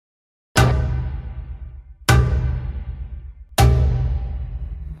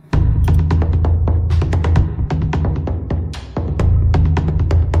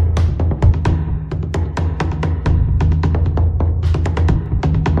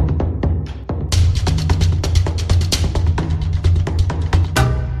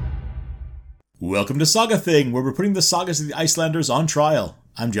Welcome to Saga Thing, where we're putting the sagas of the Icelanders on trial.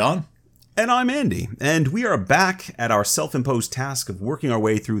 I'm John. And I'm Andy, and we are back at our self-imposed task of working our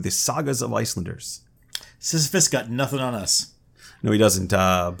way through the sagas of Icelanders. Sisyphus got nothing on us. No, he doesn't.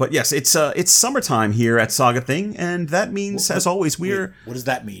 But yes, it's summertime here at Saga Thing, and that means, as always, we're... What does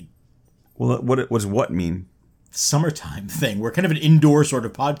that mean? Well, what does what mean? Summertime thing. We're kind of an indoor sort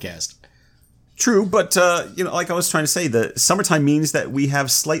of podcast. True, but, like I was trying to say, the summertime means that we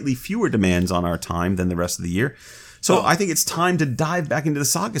have slightly fewer demands on our time than the rest of the year. So I think it's time to dive back into the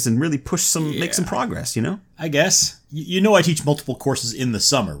sagas and really make some progress, I guess. You know I teach multiple courses in the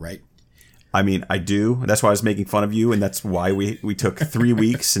summer, right? I mean, I do. That's why I was making fun of you, and that's why we took 3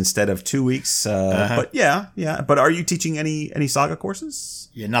 weeks instead of 2 weeks. But yeah. But are you teaching any saga courses?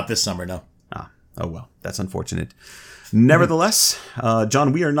 Yeah, not this summer, no. Oh well, that's unfortunate. Nevertheless,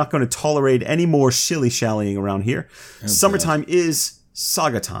 John, we are not going to tolerate any more shilly-shallying around here. Summertime is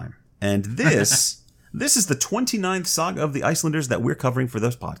saga time, and this... This is the 29th saga of the Icelanders that we're covering for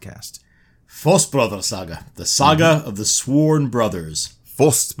this podcast. Fosbrother Saga, the saga of the Sworn Brothers.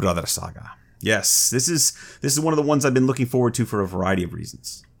 Fosbrother Saga. Yes, this is one of the ones I've been looking forward to for a variety of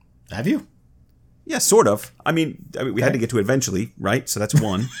reasons. Have you? Yeah, sort of. I mean, we had to get to it eventually, right? So that's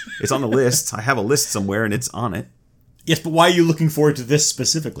one. It's on the list. I have a list somewhere, and it's on it. Yes, but why are you looking forward to this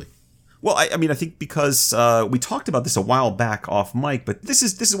specifically? Well, I think because we talked about this a while back off mic, but this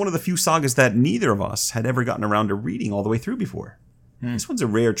is one of the few sagas that neither of us had ever gotten around to reading all the way through before. This one's a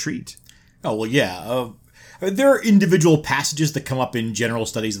rare treat. Oh, well, yeah. There are individual passages that come up in general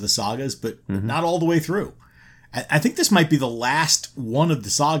studies of the sagas, but not all the way through. I think this might be the last one of the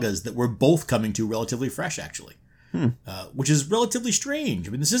sagas that we're both coming to relatively fresh, actually. Which is relatively strange.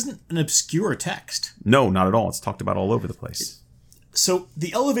 I mean, this isn't an obscure text. No, not at all. It's talked about all over the place. So,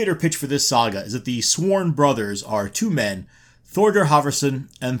 the elevator pitch for this saga is that the Sworn Brothers are two men, Thorger Hafrsson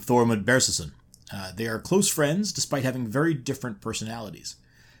and Thormod Bersason. They are close friends, despite having very different personalities.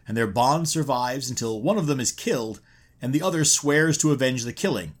 And their bond survives until one of them is killed, and the other swears to avenge the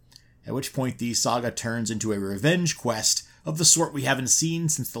killing, at which point the saga turns into a revenge quest of the sort we haven't seen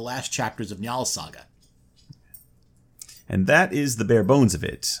since the last chapters of Njal's saga. And that is the bare bones of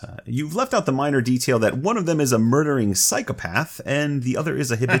it. You've left out the minor detail that one of them is a murdering psychopath and the other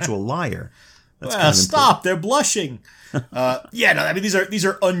is a habitual liar. That's stop! They're blushing. These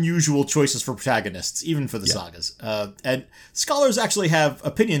are unusual choices for protagonists, even for the sagas. And scholars actually have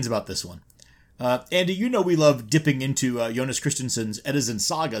opinions about this one. Andy, you know we love dipping into Jonas Christensen's Edison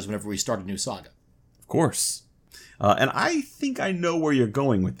sagas whenever we start a new saga. Of course. And I think I know where you're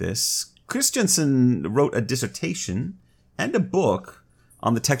going with this. Christensen wrote a dissertation and a book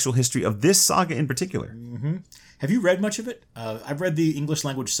on the textual history of this saga in particular. Have you read much of it? I've read the English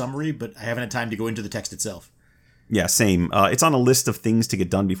language summary, but I haven't had time to go into the text itself. Yeah, same. It's on a list of things to get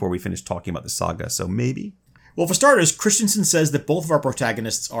done before we finish talking about the saga, so maybe. Well, for starters, Christensen says that both of our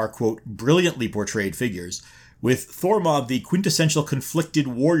protagonists are, quote, brilliantly portrayed figures, with Thormod the quintessential conflicted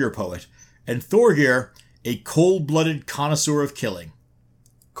warrior poet, and Thorgeir a cold-blooded connoisseur of killing.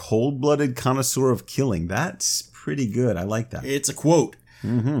 Cold-blooded connoisseur of killing. That's pretty good. I like that. It's a quote.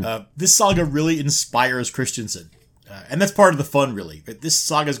 This saga really inspires Christensen. And that's part of the fun, really. This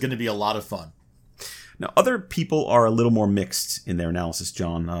saga is going to be a lot of fun. Now, other people are a little more mixed in their analysis,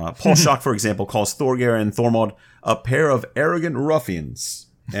 John. Paul Schock, for example, calls Thorgeir and Thormod a pair of arrogant ruffians.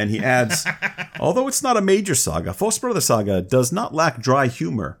 And he adds, although it's not a major saga, Fosbrother Saga does not lack dry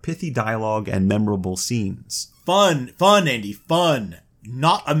humor, pithy dialogue, and memorable scenes. Fun, Andy, fun.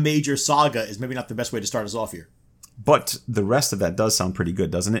 Not a major saga is maybe not the best way to start us off here. But the rest of that does sound pretty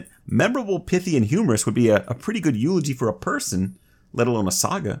good, doesn't it? Memorable, pithy, and humorous would be a pretty good eulogy for a person, let alone a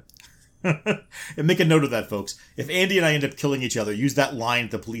saga. And make a note of that, folks. If Andy and I end up killing each other, use that line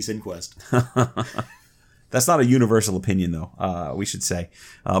at the police inquest. That's not a universal opinion, though, we should say.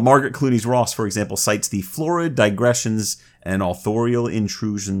 Margaret Clooney's Ross, for example, cites the florid digressions and authorial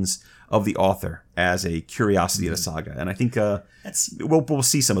intrusions of the author as a curiosity of the saga. And I think we'll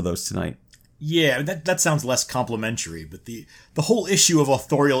see some of those tonight. Yeah, that sounds less complimentary, but the whole issue of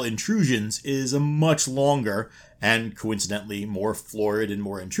authorial intrusions is a much longer and coincidentally more florid and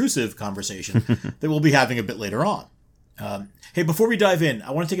more intrusive conversation that we'll be having a bit later on. Hey, before we dive in, I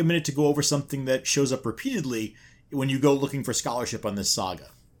want to take a minute to go over something that shows up repeatedly when you go looking for scholarship on this saga.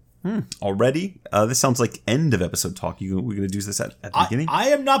 Already? This sounds like end of episode talk. We're going to do this at the beginning? I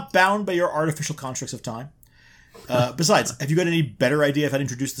am not bound by your artificial constructs of time. Besides, have you got any better idea of how to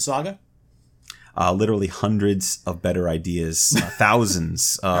introduce the saga? Literally hundreds of better ideas,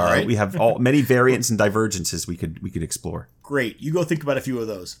 thousands. Right. We have many variants and divergences we could explore. Great. You go think about a few of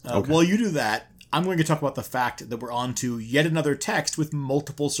those. Okay. While you do that, I'm going to talk about the fact that we're on to yet another text with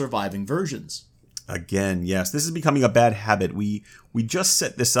multiple surviving versions. Again, yes. This is becoming a bad habit. We just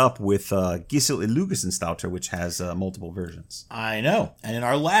set this up with Gisel Illugisenstalter, which has multiple versions. I know. And in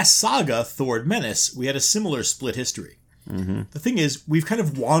our last saga, Thord Menace, we had a similar split history. Mm-hmm. The thing is, we've kind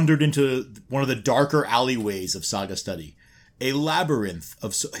of wandered into one of the darker alleyways of saga study. A labyrinth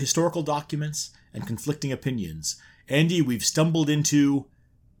of historical documents and conflicting opinions. Andy, we've stumbled into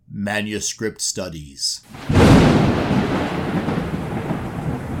manuscript studies.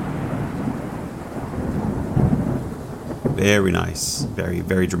 Very nice. Very,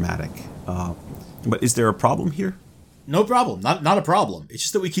 very dramatic. But is there a problem here? No problem. Not a problem. It's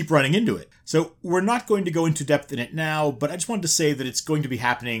just that we keep running into it. So we're not going to go into depth in it now, but I just wanted to say that it's going to be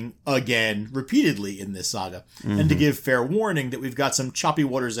happening again, repeatedly in this saga. Mm-hmm. And to give fair warning that we've got some choppy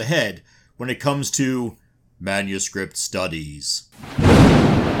waters ahead when it comes to manuscript studies.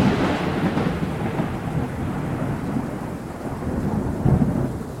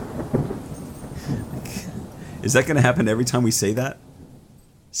 Is that going to happen every time we say that?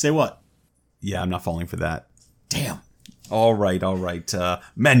 Say what? Yeah, I'm not falling for that. Damn. All right.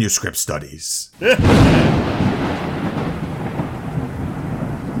 Manuscript studies. There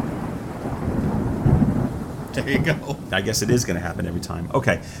you go. I guess it is going to happen every time.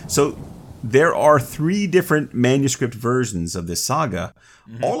 Okay, so there are 3 different manuscript versions of this saga,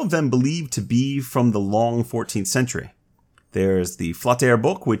 all of them believed to be from the long 14th century. There's the Flateyr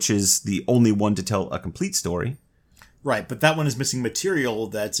book, which is the only one to tell a complete story. Right, but that one is missing material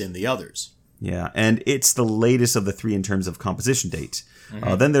that's in the others. Yeah, and it's the latest of the 3 in terms of composition date.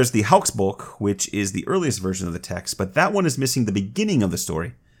 Then there's the Hauks book, which is the earliest version of the text, but that one is missing the beginning of the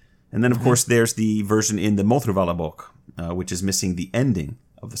story. And then, of course, there's the version in the Mothruvala book, which is missing the ending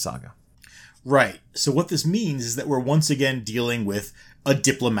of the saga. Right, so what this means is that we're once again dealing with a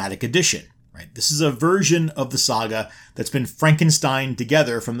diplomatic edition. Right, this is a version of the saga that's been Frankensteined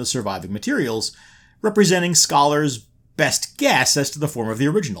together from the surviving materials, representing scholars' best guess as to the form of the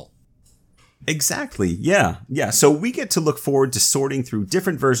original. Exactly, yeah. So we get to look forward to sorting through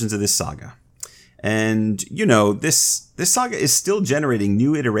different versions of this saga. And, you know, this saga is still generating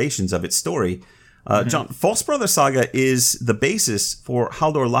new iterations of its story. John, False Brother Saga is the basis for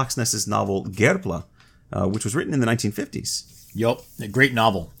Halldór Laxness's novel Gerpla, which was written in the 1950s. Yup, a great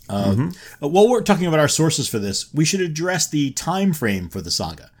novel. While we're talking about our sources for this, we should address the time frame for the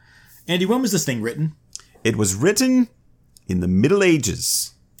saga. Andy, when was this thing written? It was written in the Middle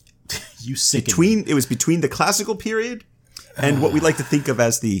Ages. You sick. It was between the classical period and what we like to think of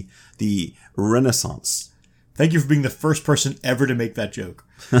as the Renaissance. Thank you for being the first person ever to make that joke.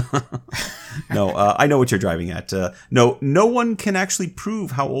 No, I know what you're driving at. No one can actually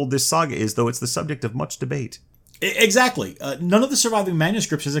prove how old this saga is, though it's the subject of much debate. Exactly. None of the surviving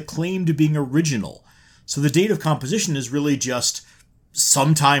manuscripts has a claim to being original. So the date of composition is really just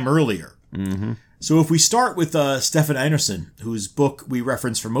sometime earlier. Mm-hmm. So if we start with Stefan Einarsson, whose book we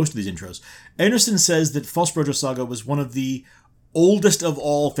reference for most of these intros, Einarsson says that Falsbroder Saga was one of the oldest of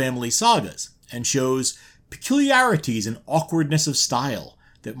all family sagas and shows peculiarities and awkwardness of style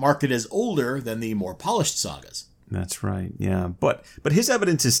that mark it as older than the more polished sagas. That's right, yeah. But his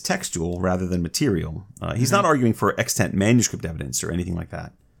evidence is textual rather than material. He's not arguing for extant manuscript evidence or anything like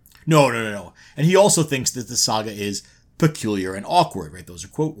that. No. And he also thinks that the saga is peculiar and awkward, right? Those are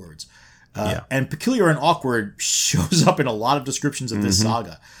quote words. And peculiar and awkward shows up in a lot of descriptions of this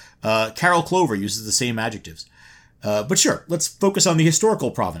saga. Carol Clover uses the same adjectives. But sure, let's focus on the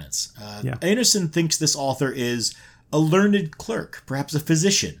historical provenance. Einarsson thinks this author is a learned clerk, perhaps a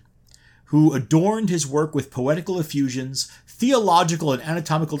physician, who adorned his work with poetical effusions, theological and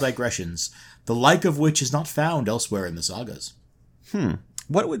anatomical digressions, the like of which is not found elsewhere in the sagas.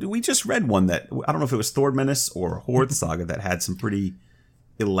 We just read one that, I don't know if it was Thord Menace or Horde Saga, that had some pretty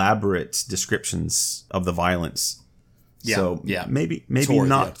elaborate descriptions of the violence. Maybe Thor,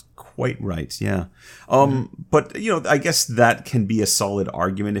 not quite right. Yeah. But, I guess that can be a solid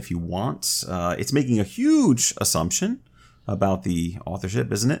argument if you want. It's making a huge assumption about the authorship,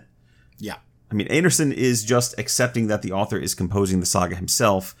 isn't it? Yeah. I mean, Einarsson is just accepting that the author is composing the saga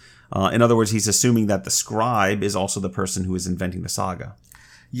himself. In other words, he's assuming that the scribe is also the person who is inventing the saga.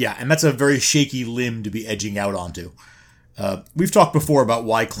 Yeah, and that's a very shaky limb to be edging out onto. We've talked before about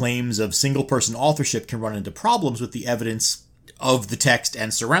why claims of single-person authorship can run into problems with the evidence of the text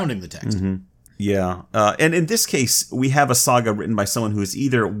and surrounding the text. Yeah, and in this case, we have a saga written by someone who is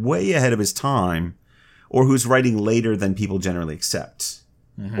either way ahead of his time or who's writing later than people generally accept.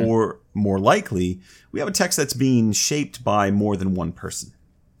 Or, more likely, we have a text that's being shaped by more than one person.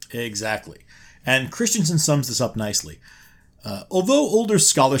 Exactly. And Christensen sums this up nicely. Although older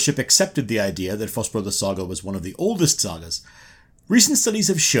scholarship accepted the idea that Falsbroder Saga was one of the oldest sagas, Recent studies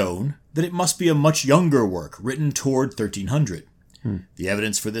have shown that it must be a much younger work, written toward 1300. The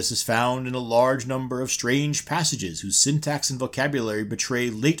evidence for this is found in a large number of strange passages whose syntax and vocabulary betray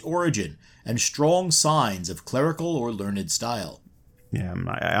late origin and strong signs of clerical or learned style. Yeah,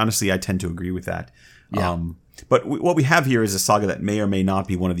 I tend to agree with that. Yeah. But what we have here is a saga that may or may not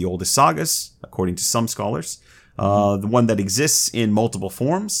be one of the oldest sagas, according to some scholars. The one that exists in multiple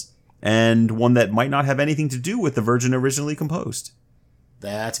forms, and one that might not have anything to do with the version originally composed.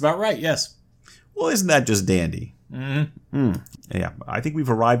 That's about right, yes. Well, isn't that just dandy? Mm-hmm. Yeah, I think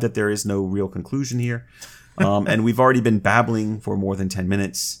we've arrived at there is no real conclusion here. And we've already been babbling for more than 10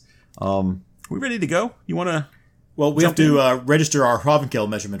 minutes. We ready to go? You want to... Well, we have to register our Hrafnkel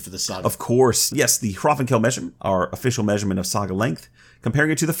measurement for this saga. Of course. Yes, the Hrafnkel measurement, our official measurement of saga length, comparing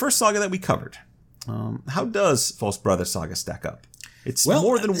it to the first saga that we covered. How does False Brother saga stack up? It's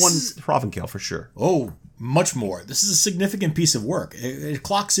more than one Hrafnkel for sure. Oh, much more. This is a significant piece of work. It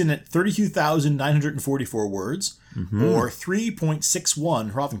clocks in at 32,944 words, or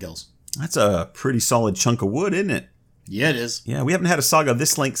 3.61 Hrafnkels. That's a pretty solid chunk of wood, isn't it? Yeah, it is. Yeah, we haven't had a saga of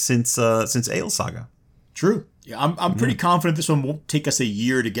this length since Egil Saga. True. Yeah, I'm pretty confident this one won't take us a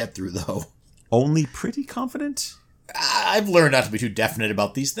year to get through, though. Only pretty confident? I've learned not to be too definite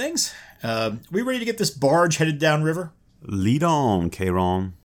about these things. We ready to get this barge headed downriver? Lead on,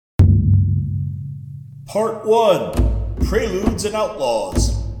 Kayron. Part 1. Preludes and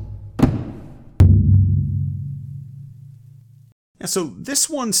Outlaws. Yeah, so this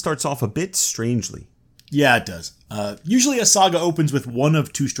one starts off a bit strangely. Yeah, it does. Usually a saga opens with one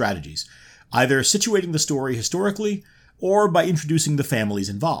of two strategies, either situating the story historically or by introducing the families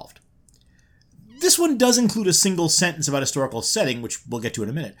involved. This one does include a single sentence about historical setting, which we'll get to in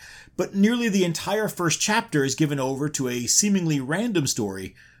a minute, but nearly the entire first chapter is given over to a seemingly random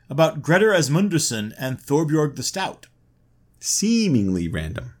story about Grettir Asmundarson and Thorbjorg the Stout. Seemingly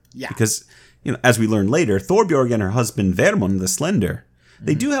random. Yeah. Because, as we learn later, Thorbjorg and her husband Vermund the Slender,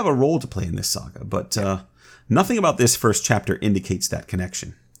 they do have a role to play in this saga, but nothing about this first chapter indicates that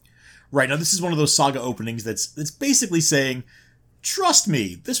connection. Right, now this is one of those saga openings that's basically saying, trust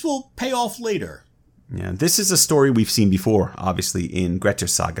me, this will pay off later. Yeah, this is a story we've seen before, obviously, in Grettir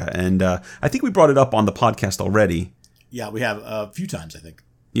Saga, and I think we brought it up on the podcast already. Yeah, we have a few times, I think.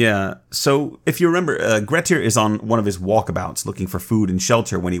 Yeah, so if you remember, Grettir is on one of his walkabouts looking for food and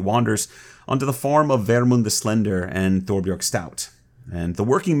shelter when he wanders onto the farm of Vermund the Slender and Thorbjorg Stout. And the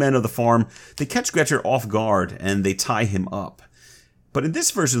working men of the farm, they catch Grettir off guard and they tie him up. But in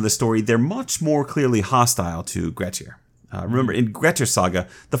this version of the story, they're much more clearly hostile to Grettir. Remember, in Grettir Saga,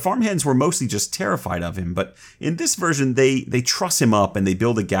 the farmhands were mostly just terrified of him, but in this version, they truss him up and they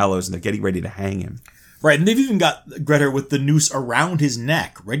build a gallows and they're getting ready to hang him. Right, and they've even got Grettir with the noose around his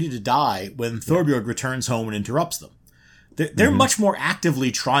neck, ready to die when Thorbjorg returns home and interrupts them. They're much more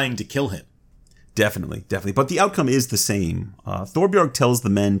actively trying to kill him. Definitely. But the outcome is the same. Thorbjorg tells the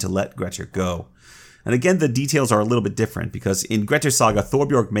men to let Grettir go. And again, the details are a little bit different, because in Grettir Saga,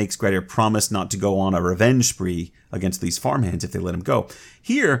 Thorbjorg makes Grettir promise not to go on a revenge spree against these farmhands if they let him go.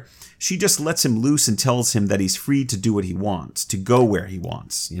 Here, she just lets him loose and tells him that he's free to do what he wants, to go where he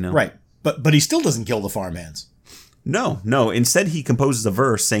wants, Right, but he still doesn't kill the farmhands. No. Instead, he composes a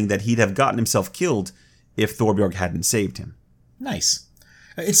verse saying that he'd have gotten himself killed if Thorbjorg hadn't saved him. Nice.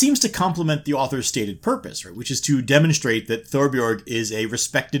 It seems to complement the author's stated purpose, right, which is to demonstrate that Thorbjorg is a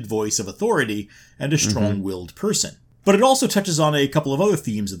respected voice of authority and a strong-willed person. But it also touches on a couple of other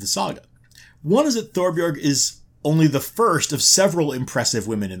themes of the saga. One is that Thorbjorg is only the first of several impressive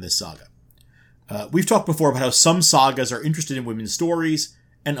women in this saga. We've talked before about how some sagas are interested in women's stories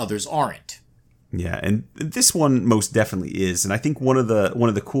and others aren't. Yeah, and this one most definitely is. And I think one of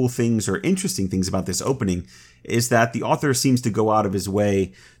the cool things or interesting things about this opening is that the author seems to go out of his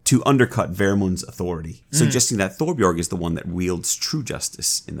way to undercut Vermund's authority, suggesting that Thorbjorg is the one that wields true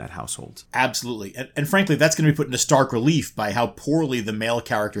justice in that household. Absolutely. And frankly, that's going to be put into stark relief by how poorly the male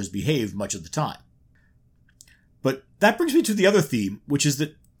characters behave much of the time. But that brings me to the other theme, which is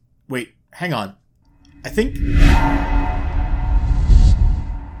that... Wait, hang on. I think...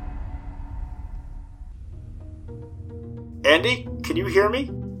 Andy, can you hear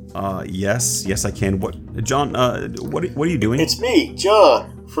me? Yes, I can. What, John? What are you doing? It's me,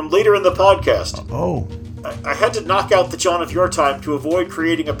 John, from later in the podcast. Oh, I had to knock out the John of your time to avoid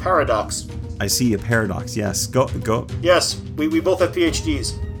creating a paradox. I see a paradox. Yes, go. Yes, we both have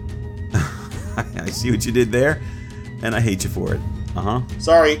PhDs. I see what you did there, and I hate you for it.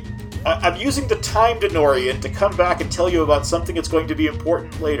 Sorry, I'm using the time DeLorean to come back and tell you about something that's going to be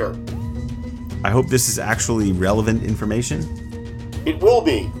important later. I hope this is actually relevant information. It will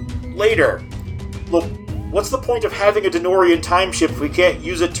be. Later. Look, What's the point of having a Denorian time ship if we can't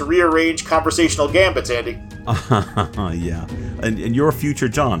use it to rearrange conversational gambits, Andy? Yeah. And you're future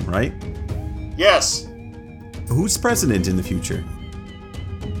John, right? Yes. Who's president in the future?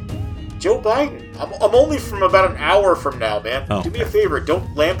 Joe Biden. I'm only from about an hour from now, man. Oh. Do me a favor,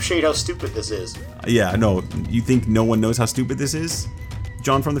 don't lampshade how stupid this is. Yeah, no. You think no one knows how stupid this is?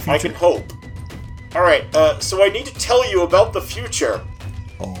 John from the future? I can hope. Alright, so I need to tell you about the future.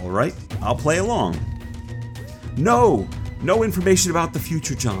 Alright, I'll play along. No information about the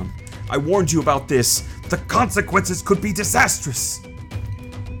future, John. I warned you about this. The consequences could be disastrous.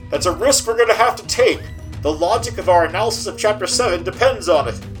 That's a risk we're gonna have to take. The logic of our analysis of Chapter 7 depends on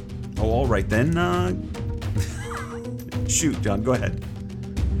it. Oh, alright then, shoot, John, go ahead.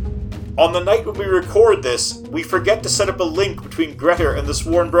 On the night when we record this, we forget to set up a link between Greta and the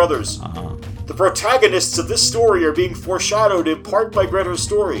Sworn Brothers. The protagonists of this story are being foreshadowed in part by Greta's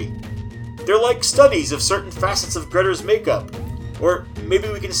story. They're like studies of certain facets of Greta's makeup. Or maybe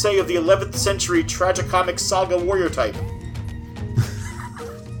we can say of the 11th century tragicomic saga warrior type.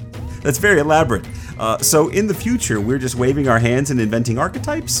 That's very elaborate. So in the future, we're just waving our hands and inventing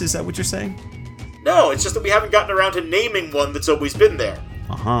archetypes? Is that what you're saying? No, it's just that we haven't gotten around to naming one that's always been there.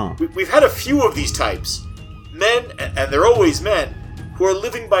 We've had a few of these types. Men, and they're always men, who are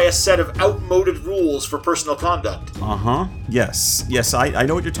living by a set of outmoded rules for personal conduct. Yes, I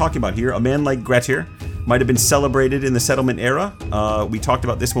know what you're talking about here. A man like Grettir might have been celebrated in the settlement era. We talked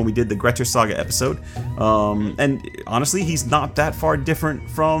about this when we did the Grettir Saga episode. And honestly, he's not that far different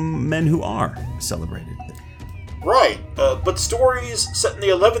from men who are celebrated. Right, but stories set in the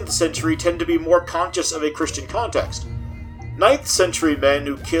 11th century tend to be more conscious of a Christian context. 9th century men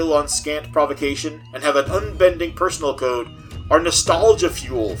who kill on scant provocation and have an unbending personal code are nostalgia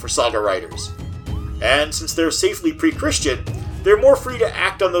fuel for saga writers. And since they're safely pre-Christian, they're more free to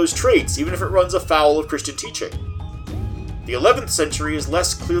act on those traits, even if it runs afoul of Christian teaching. The 11th century is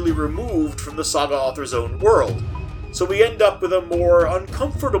less clearly removed from the saga author's own world, so we end up with a more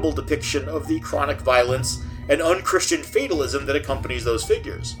uncomfortable depiction of the chronic violence and unchristian fatalism that accompanies those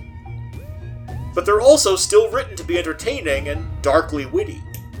figures. But they're also still written to be entertaining and darkly witty.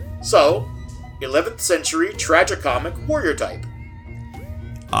 So, 11th century tragicomic warrior type.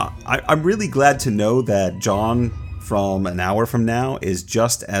 I'm really glad to know that John from an hour from now is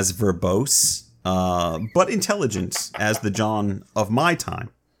just as verbose, but intelligent as the John of my time.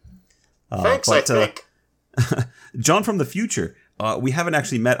 Thanks, I think. John from the future, we haven't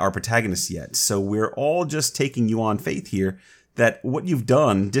actually met our protagonists yet, so we're all just taking you on faith here that what you've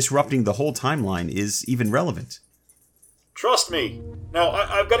done, disrupting the whole timeline, is even relevant. Trust me. Now,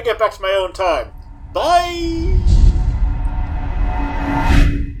 I've got to get back to my own time. Bye!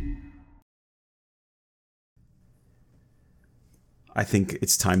 I think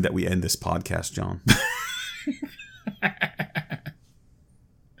it's time that we end this podcast, John.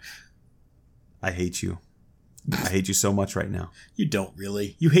 I hate you. I hate you so much right now. You don't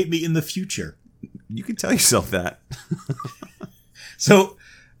really. You hate me in the future. You can tell yourself that. So,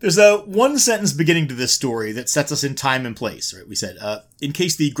 there's a one sentence beginning to this story that sets us in time and place, right? We said, in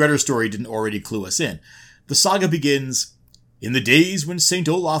case the Grettir story didn't already clue us in. The saga begins, in the days when St.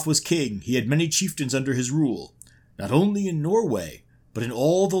 Olaf was king, he had many chieftains under his rule, not only in Norway, but in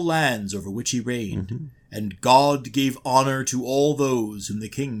all the lands over which he reigned. Mm-hmm. And God gave honor to all those whom the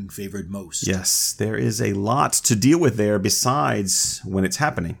king favored most. Yes, there is a lot to deal with there besides when it's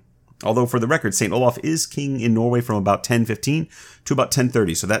happening. Although, for the record, St. Olaf is king in Norway from about 1015 to about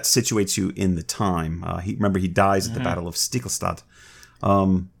 1030, so that situates you in the time. Remember, he dies at the Battle of Stiklestad.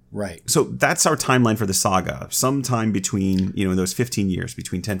 Right. So that's our timeline for the saga, sometime between, in those 15 years,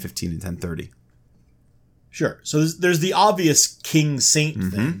 between 1015 and 1030. Sure. So there's the obvious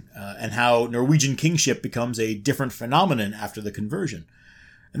king-saint thing, and how Norwegian kingship becomes a different phenomenon after the conversion.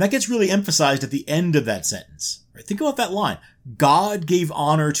 And that gets really emphasized at the end of that sentence. Right? Think about that line. God gave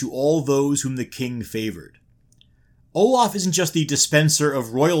honor to all those whom the king favored. Olaf isn't just the dispenser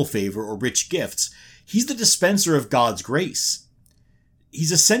of royal favor or rich gifts. He's the dispenser of God's grace.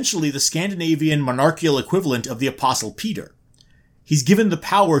 He's essentially the Scandinavian monarchical equivalent of the Apostle Peter. He's given the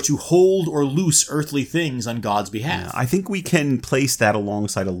power to hold or loose earthly things on God's behalf. Yeah, I think we can place that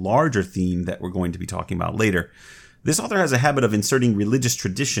alongside a larger theme that we're going to be talking about later. This author has a habit of inserting religious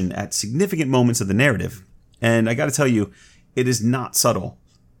tradition at significant moments of the narrative. And I got to tell you, it is not subtle.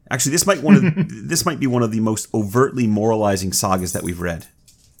 Actually, this might be one of the most overtly moralizing sagas that we've read.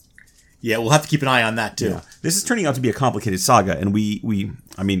 Yeah, we'll have to keep an eye on that too. Yeah. This is turning out to be a complicated saga, and we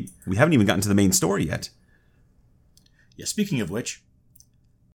haven't even gotten to the main story yet. Yeah, speaking of which,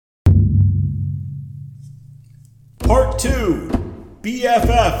 Part 2,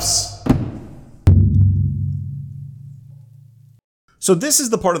 BFFs. So this is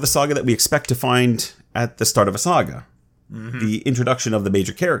the part of the saga that we expect to find at the start of a saga. The introduction of the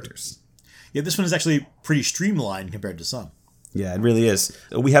major characters. Yeah, this one is actually pretty streamlined compared to some. Yeah, it really is.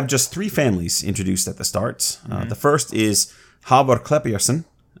 We have just 3 families introduced at the start. The first is Halvor Kleppjärnsson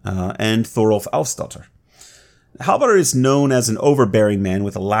and Thorolf Alfsdotter. Halvor is known as an overbearing man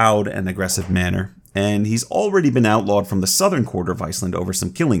with a loud and aggressive manner, and he's already been outlawed from the southern quarter of Iceland over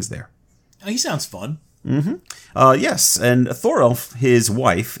some killings there. Oh, he sounds fun. Yes, and Thorolf, his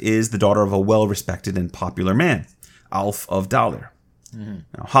wife, is the daughter of a well-respected and popular man, Alf of Dalir.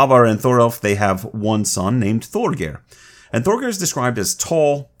 Now, Halvor and Thorolf, they have one son named Thorgeir. And Thorgeir is described as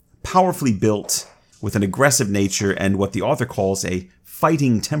tall, powerfully built, with an aggressive nature and what the author calls a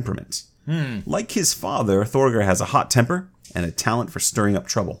fighting temperament. Like his father, Thorgeir has a hot temper and a talent for stirring up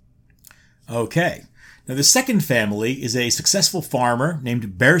trouble. Okay. Now, the second family is a successful farmer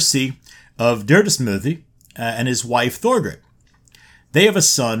named Bersi of Durdismuthi and his wife Thorgerd. They have a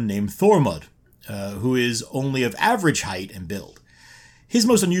son named Thormod, who is only of average height and build. His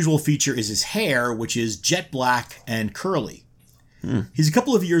most unusual feature is his hair, which is jet black and curly. He's a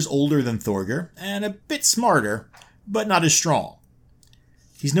couple of years older than Thorgeir and a bit smarter, but not as strong.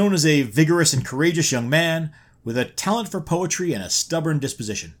 He's known as a vigorous and courageous young man with a talent for poetry and a stubborn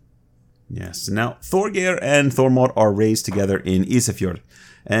disposition. Yes. Now, Thorgeir and Thormod are raised together in Isafjord,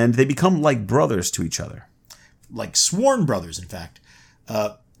 and they become like brothers to each other. Like sworn brothers, in fact.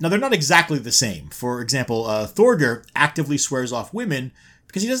 Now, they're not exactly the same. For example, Thorgeir actively swears off women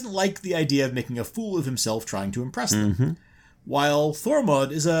because he doesn't like the idea of making a fool of himself trying to impress them. While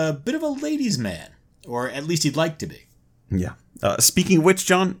Thormod is a bit of a ladies' man, or at least he'd like to be. Yeah. Speaking of which,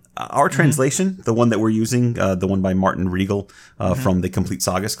 John, our translation, the one that we're using, the one by Martin Riegel from the Complete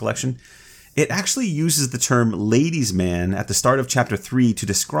Sagas collection, it actually uses the term ladies' man at the start of chapter 3 to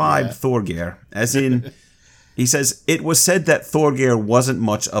describe Thorgeir, as in, he says, it was said that Thorgeir wasn't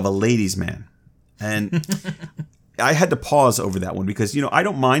much of a ladies' man. And I had to pause over that one because, I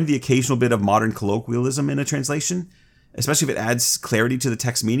don't mind the occasional bit of modern colloquialism in a translation, especially if it adds clarity to the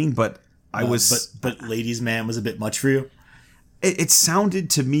text meaning, but But ladies' man was a bit much for you? It sounded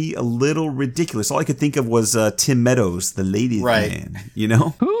to me a little ridiculous. All I could think of was Tim Meadows, the ladies' man,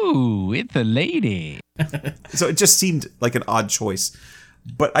 Ooh, it's a lady. So it just seemed like an odd choice.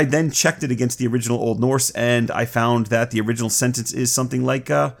 But I then checked it against the original Old Norse, and I found that the original sentence is something like,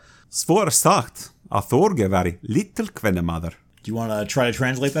 Svår sagt, a Thorgeir var little kvinnemother. Do you want to try to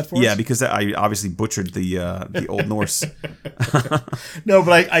translate that for us? Yeah, because I obviously butchered the Old Norse. No,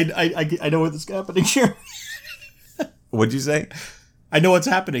 but I know what's happening here. What'd you say? I know what's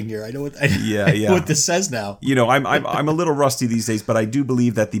happening here. I know what what this says now. I'm a little rusty these days, but I do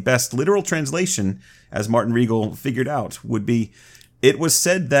believe that the best literal translation, as Martin Riegel figured out, would be, it was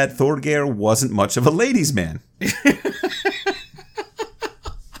said that Thorgeir wasn't much of a ladies' man.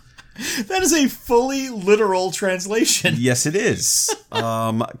 That is a fully literal translation. Yes, it is.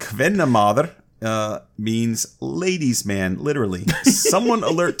 Kvennamadr means ladies' man, literally. Someone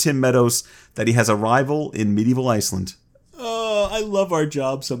alert Tim Meadows that he has a rival in medieval Iceland. Oh, I love our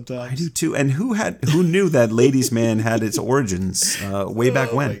job sometimes. I do too. And who knew that ladies' man had its origins way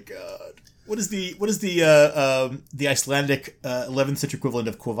back when? Oh my god! What is the Icelandic 11th century equivalent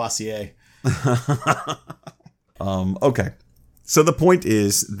of Courvoisier? Okay. So the point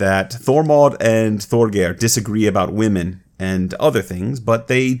is that Thormod and Thorgeir disagree about women and other things, but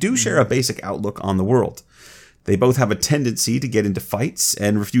they do share a basic outlook on the world. They both have a tendency to get into fights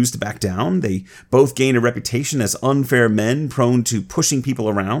and refuse to back down. They both gain a reputation as unfair men prone to pushing people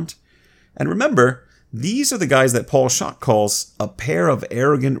around. And remember, these are the guys that Paul Schock calls a pair of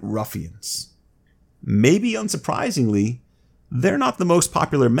arrogant ruffians. Maybe unsurprisingly, they're not the most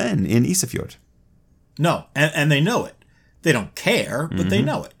popular men in Isafjord. No, and they know it. They don't care, but they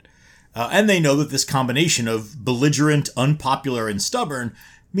know it. And they know that this combination of belligerent, unpopular, and stubborn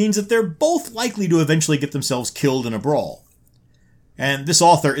means that they're both likely to eventually get themselves killed in a brawl. And this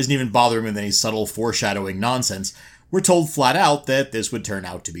author isn't even bothering with any subtle foreshadowing nonsense. We're told flat out that this would turn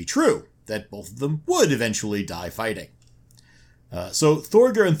out to be true, that both of them would eventually die fighting. So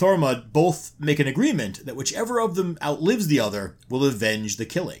Thorgeir and Thormod both make an agreement that whichever of them outlives the other will avenge the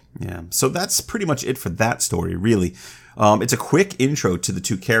killing. Yeah, so that's pretty much it for that story, really. It's a quick intro to the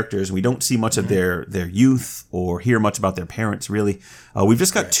two characters. We don't see much of their youth or hear much about their parents, really. We've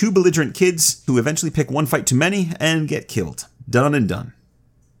just got two belligerent kids who eventually pick one fight too many and get killed. Done and done.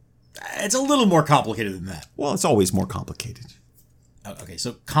 It's a little more complicated than that. Well, it's always more complicated. Okay,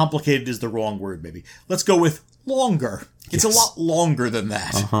 so complicated is the wrong word, maybe. Let's go with longer. It's a lot longer than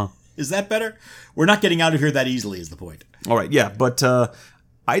that. Uh-huh. Is that better? We're not getting out of here that easily is the point. All right, yeah, but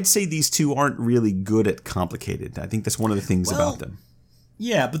I'd say these two aren't really good at complicated. I think that's one of the things about them.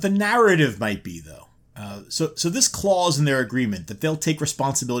 Yeah, but the narrative might be, though. So this clause in their agreement that they'll take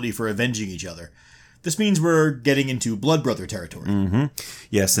responsibility for avenging each other, this means we're getting into blood brother territory.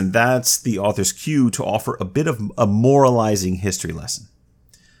 Yes, and that's the author's cue to offer a bit of a moralizing history lesson.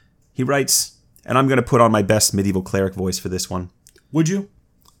 He writes, and I'm going to put on my best medieval cleric voice for this one. Would you?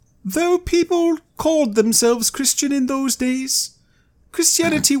 Though people called themselves Christian in those days,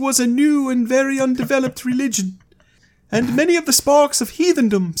 Christianity was a new and very undeveloped religion, and many of the sparks of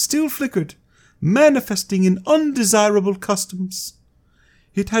heathendom still flickered, manifesting in undesirable customs.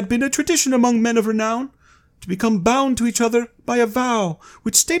 It had been a tradition among men of renown to become bound to each other by a vow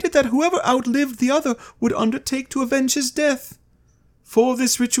which stated that whoever outlived the other would undertake to avenge his death. For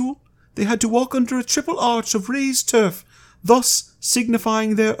this ritual, they had to walk under a triple arch of raised turf, thus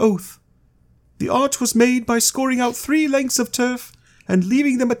signifying their oath. The arch was made by scoring out 3 lengths of turf and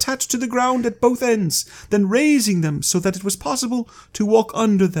leaving them attached to the ground at both ends, then raising them so that it was possible to walk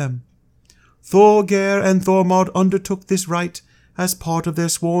under them. Thorgeir and Thormod undertook this rite as part of their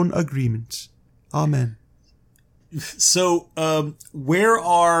sworn agreement. Amen. So, where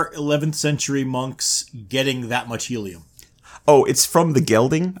are 11th century monks getting that much helium? Oh, it's from the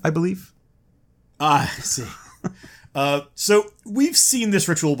gelding, I believe. I see. So, we've seen this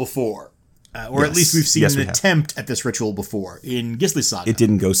ritual before. Or at least we've seen an attempt at this ritual before in Gisli Saga. It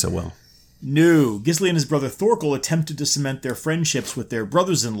didn't go so well. No, Gisli and his brother Thorkel attempted to cement their friendships with their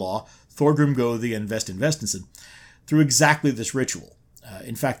brothers-in-law, Thorgrimgothe and Vestin Vestinson, through exactly this ritual.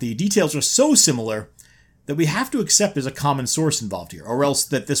 In fact, the details are so similar that we have to accept there's a common source involved here, or else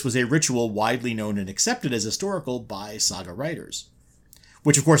that this was a ritual widely known and accepted as historical by saga writers.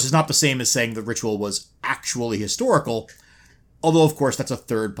 Which, of course, is not the same as saying the ritual was actually historical, although, of course, that's a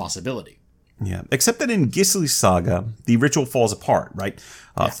third possibility. Yeah, except that in Gisli's saga, the ritual falls apart, right?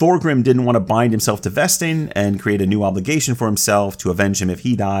 Thorgrim didn't want to bind himself to Vestin and create a new obligation for himself to avenge him if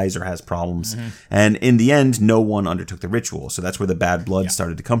he dies or has problems. And in the end, no one undertook the ritual, so that's where the bad blood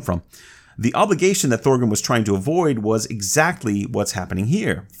started to come from. The obligation that Thorgrim was trying to avoid was exactly what's happening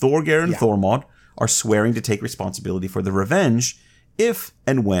here. Thorgeir and Thormod are swearing to take responsibility for the revenge if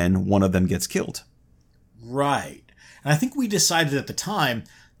and when one of them gets killed. Right. And I think we decided at the time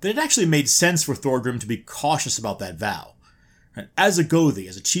that it actually made sense for Thorgrim to be cautious about that vow. As a Gothi,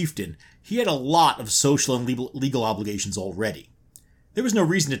 as a chieftain, he had a lot of social and legal obligations already. There was no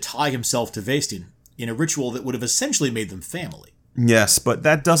reason to tie himself to Vestin in a ritual that would have essentially made them family. Yes, but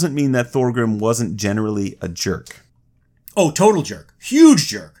that doesn't mean that Thorgrim wasn't generally a jerk. Oh, total jerk. Huge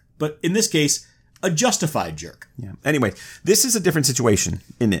jerk. But in this case, a justified jerk. Yeah. Anyway, this is a different situation,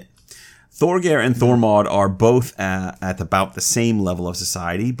 isn't it? Thorgeir and Thormod are both at about the same level of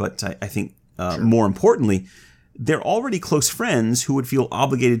society, but I think more importantly, they're already close friends who would feel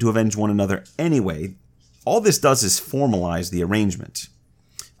obligated to avenge one another anyway. All this does is formalize the arrangement.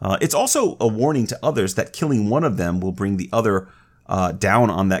 It's also a warning to others that killing one of them will bring the other down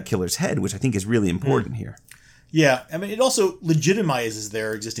on that killer's head, which I think is really important here. Yeah, I mean, it also legitimizes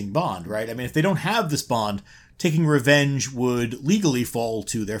their existing bond, right? I mean, if they don't have this bond, taking revenge would legally fall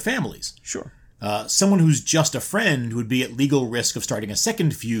to their families. Sure. Someone who's just a friend would be at legal risk of starting a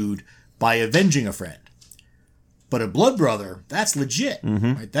second feud by avenging a friend. But a blood brother, that's legit.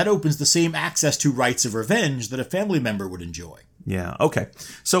 Right? That opens the same access to rights of revenge that a family member would enjoy. Yeah, okay.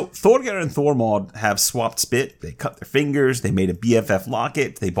 So Thorgeir and Thormod have swapped spit. They cut their fingers. They made a BFF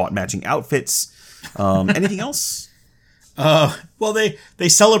locket. They bought matching outfits. Anything else? Well, they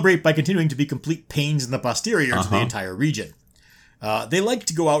celebrate by continuing to be complete pains in the posterior to the entire region. They like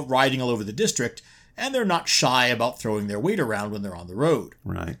to go out riding all over the district, and they're not shy about throwing their weight around when they're on the road.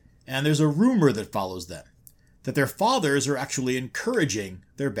 Right. And there's a rumor that follows them, that their fathers are actually encouraging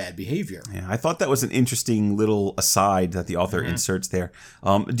their bad behavior. Yeah, I thought that was an interesting little aside that the author inserts there.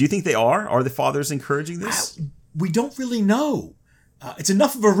 Do you think they are? Are the fathers encouraging this? We don't really know. It's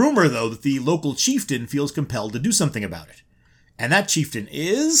enough of a rumor, though, that the local chieftain feels compelled to do something about it. And that chieftain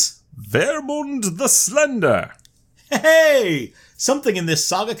is... Vermund the Slender. Hey! Something in this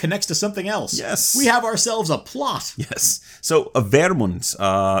saga connects to something else. Yes. We have ourselves a plot. Yes. So, Vermund.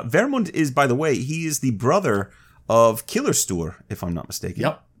 Vermund is, by the way, he is the brother of Killerstur, if I'm not mistaken.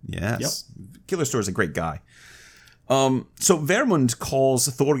 Yep. Yes. Yep. Killerstur is a great guy. So, Vermund calls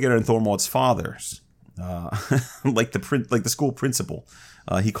Thorgeir and Thormod's fathers, like the school principal.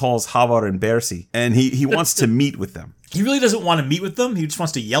 He calls Havar and Bersi, and he wants to meet with them. He really doesn't want to meet with them. He just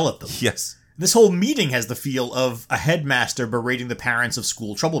wants to yell at them. Yes. This whole meeting has the feel of a headmaster berating the parents of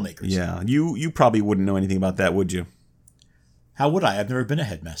school troublemakers. Yeah, you probably wouldn't know anything about that, would you? How would I? I've never been a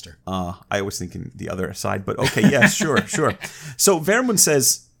headmaster. I was thinking the other side, but okay, yeah, sure. So Vermund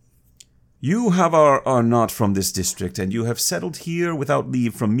says, You, Havar, are not from this district, and you have settled here without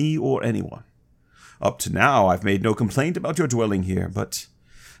leave from me or anyone. Up to now, I've made no complaint about your dwelling here, but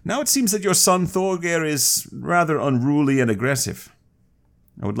now it seems that your son Thorgeir is rather unruly and aggressive.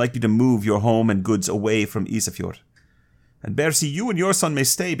 I would like you to move your home and goods away from Isafjord. And Bersi, you and your son may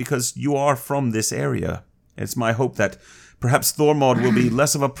stay because you are from this area. It's my hope that perhaps Thormod will be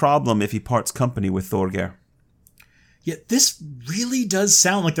less of a problem if he parts company with Thorgeir. Yet this really does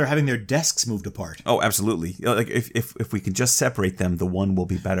sound like they're having their desks moved apart. Oh, absolutely. Like if we can just separate them, the one will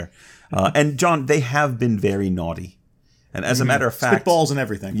be better. And John, they have been very naughty. And as a matter of fact, spitballs and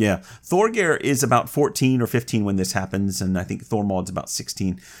everything. Yeah, Thorgeir is about 14 or 15 when this happens, and I think Thormod's about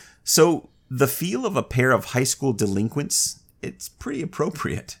 16. So the feel of a pair of high school delinquents, it's pretty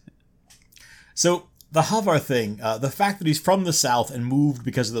appropriate. So the Havar thing, the fact that he's from the south and moved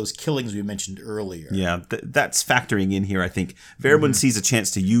because of those killings we mentioned earlier. Yeah, that's factoring in here, I think. Vermund sees a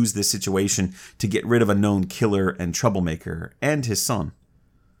chance to use this situation to get rid of a known killer and troublemaker and his son.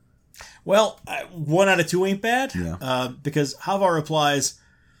 Well, 1 out of 2 ain't bad. Yeah. Because Havar replies,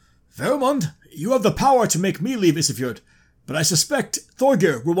 Vermund, you have the power to make me leave Isafjord, but I suspect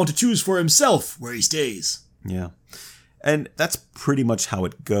Thorgeir will want to choose for himself where he stays. Yeah. And that's pretty much how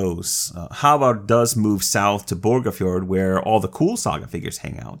it goes. Havar does move south to Borgafjord, where all the cool saga figures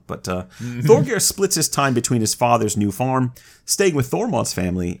hang out. But Thorgeir splits his time between his father's new farm, staying with Thormod's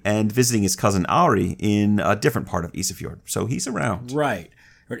family, and visiting his cousin Ari in a different part of Isafjord. So he's around. Right.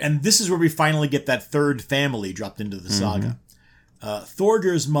 And this is where we finally get that third family dropped into the saga.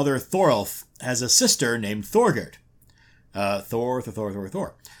 Thorgeir's mother, Thorolf, has a sister named Thorgerd.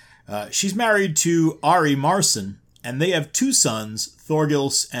 Thor. She's married to Ari Marson, and they have 2 sons,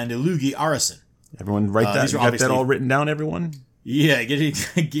 Thorgils and Illugi Arason. Everyone write that? You got that all written down, everyone? Yeah,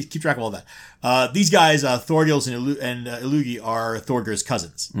 keep track of all that. These guys, Thorgils and Illugi, are Thorgeir's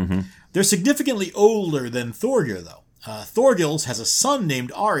cousins. They're significantly older than Thorgeir, though. Thorgils has a son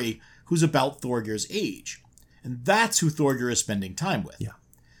named Ari who's about Thorgeir's age. And that's who Thorgeir is spending time with. Yeah.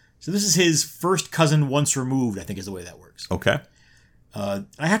 So this is his first cousin once removed, I think is the way that works. Okay. I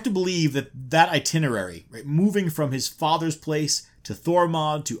have to believe that itinerary, right, moving from his father's place to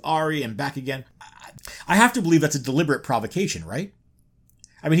Thormod to Ari and back again, I have to believe that's a deliberate provocation, right?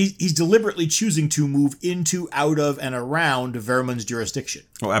 I mean, he's deliberately choosing to move into, out of, and around Vermund's jurisdiction.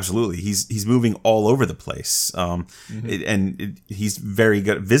 Oh, absolutely. He's moving all over the place. He's very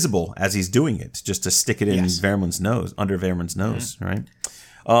good, visible as he's doing it, just to stick it in Vermund's nose, under Vermund's nose, right?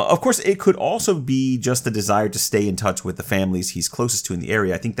 Of course, it could also be just the desire to stay in touch with the families he's closest to in the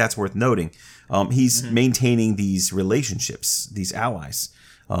area. I think that's worth noting. He's maintaining these relationships, these allies,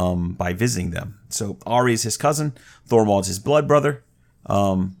 by visiting them. So Ari is his cousin, Thormod's his blood brother.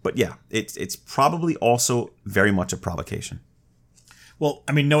 But yeah, it's probably also very much a provocation. Well,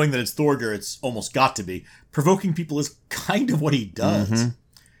 I mean, knowing that it's Thorgeir, it's almost got to be. Provoking people is kind of what he does.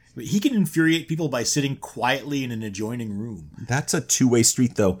 He can infuriate people by sitting quietly in an adjoining room. That's a two-way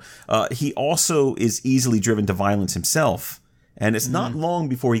street, though. He also is easily driven to violence himself, and it's not long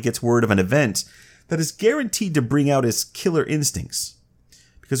before he gets word of an event that is guaranteed to bring out his killer instincts.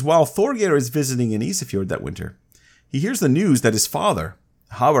 Because while Thorgeir is visiting in Isafjord that winter, he hears the news that his father,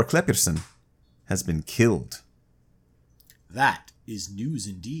 Havar Klepirson, has been killed. That is news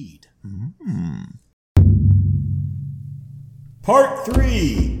indeed. Part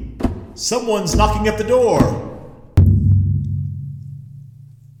 3. Someone's knocking at the door.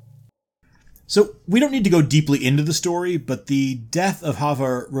 So, we don't need to go deeply into the story, but the death of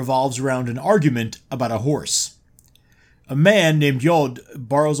Havar revolves around an argument about a horse. A man named Jod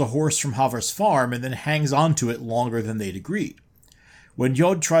borrows a horse from Havar's farm and then hangs on to it longer than they'd agreed. When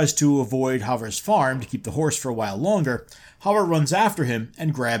Jod tries to avoid Havar's farm to keep the horse for a while longer, Havar runs after him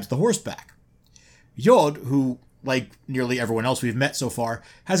and grabs the horse back. Jod, who, like nearly everyone else we've met so far,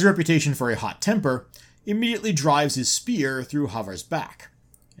 has a reputation for a hot temper, immediately drives his spear through Havar's back.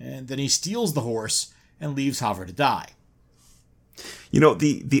 And then he steals the horse and leaves Havar to die. You know,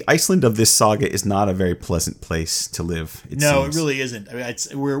 the Iceland of this saga is not a very pleasant place to live. It really isn't. I mean,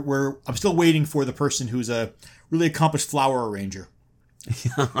 I'm still waiting for the person who's a really accomplished flower arranger.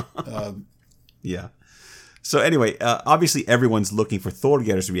 Yeah. So anyway, obviously everyone's looking for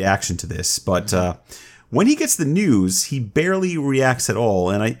Thorgeir's reaction to this, but when he gets the news, he barely reacts at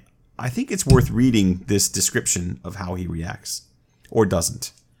all, and I think it's worth reading this description of how he reacts, or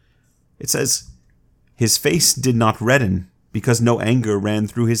doesn't. It says, "His face did not redden, because no anger ran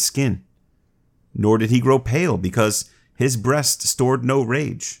through his skin. Nor did he grow pale, because his breast stored no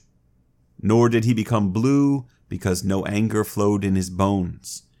rage. Nor did he become blue, because no anger flowed in his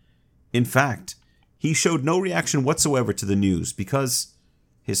bones. In fact, he showed no reaction whatsoever to the news, because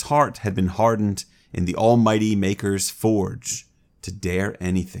His heart had been hardened in the Almighty Maker's forge to dare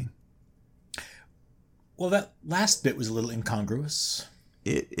anything. Well, that last bit was a little incongruous.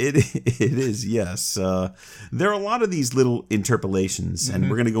 It is, yes. There are a lot of these little interpolations, and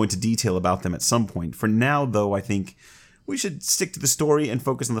we're going to go into detail about them at some point. For now, though, I think we should stick to the story and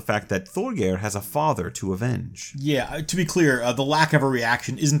focus on the fact that Thorgeir has a father to avenge. Yeah, to be clear, the lack of a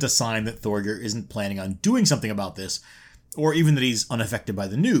reaction isn't a sign that Thorgeir isn't planning on doing something about this, or even that he's unaffected by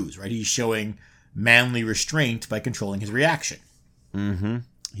the news, right? He's showing manly restraint by controlling his reaction. Mm-hmm.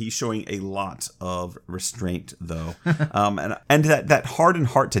 He's showing a lot of restraint, though. and that hardened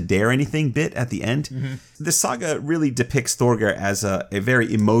heart to dare anything bit at the end, the saga really depicts Thorgeir as a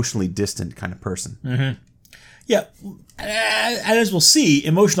very emotionally distant kind of person. Mm-hmm. Yeah, and as we'll see,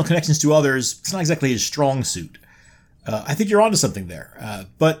 emotional connections to others, it's not exactly his strong suit. I think you're onto something there.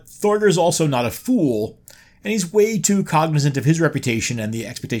 But Thorgeir is also not a fool, and he's way too cognizant of his reputation and the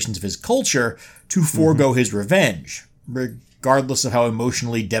expectations of his culture to forego his revenge, regardless of how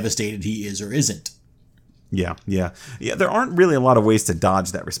emotionally devastated he is or isn't. Yeah. There aren't really a lot of ways to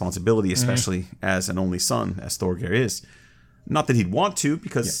dodge that responsibility, especially as an only son, as Thorgeir is. Not that he'd want to,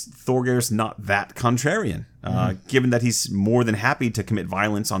 because Thorgeir's not that contrarian. Given that he's more than happy to commit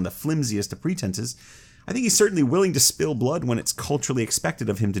violence on the flimsiest of pretenses, I think he's certainly willing to spill blood when it's culturally expected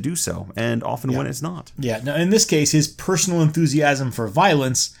of him to do so, and often when it's not. Yeah, now in this case, his personal enthusiasm for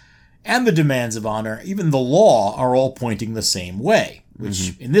violence and the demands of honor, even the law, are all pointing the same way,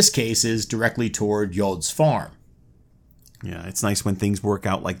 which in this case is directly toward Jod's farm. Yeah, it's nice when things work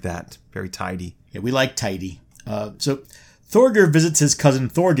out like that. Very tidy. Yeah, we like tidy. So Thorgeir visits his cousin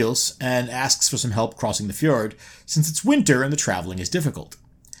Thorgils and asks for some help crossing the fjord, since it's winter and the traveling is difficult.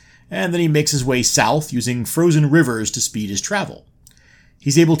 And then he makes his way south using frozen rivers to speed his travel.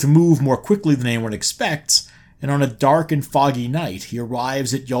 He's able to move more quickly than anyone expects, and on a dark and foggy night, he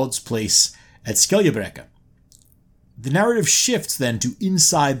arrives at Jod's place at Skeljebrekka. The narrative shifts then to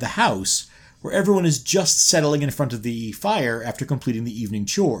inside the house, where everyone is just settling in front of the fire after completing the evening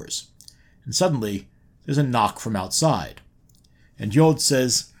chores. And suddenly, there's a knock from outside. And Jod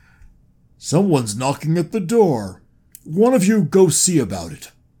says, "Someone's knocking at the door. One of you go see about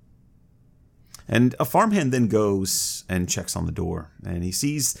it." And a farmhand then goes and checks on the door, and he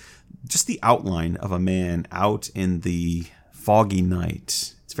sees just the outline of a man out in the foggy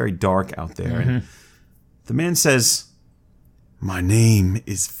night. It's very dark out there. And the man says, "My name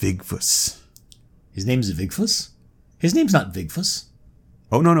is Vigfus." His name's Vigfus? His name's not Vigfus.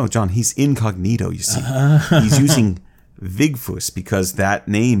 Oh, no, John. He's incognito, you see. He's using Vigfus because that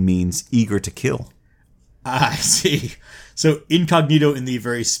name means eager to kill. I see. So incognito in the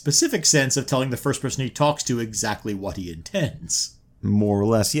very specific sense of telling the first person he talks to exactly what he intends. More or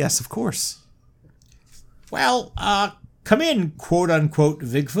less, yes, of course. Well, come in, quote-unquote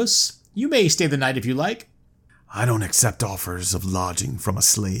Vigfus. You may stay the night if you like. I don't accept offers of lodging from a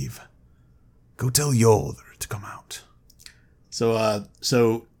slave. Go tell Jod to come out. So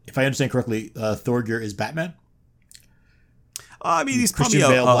if I understand correctly, Thorgeir is Batman? I mean, he's Christian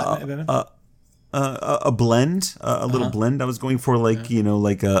probably Bale Batman? a blend, a little blend. I was going for like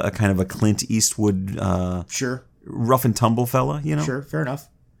a kind of a Clint Eastwood, Sure. rough and tumble fella. Sure, fair enough.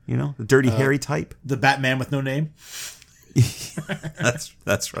 The dirty hairy type. The Batman with no name?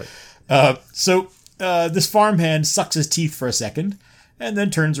 That's right. So this farmhand sucks his teeth for a second, and then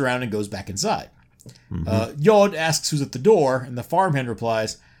turns around and goes back inside. Jod asks who's at the door, and the farmhand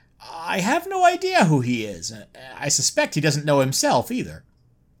replies, "I have no idea who he is. I suspect he doesn't know himself either."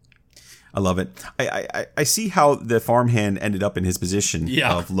 I love it. I see how the farmhand ended up in his position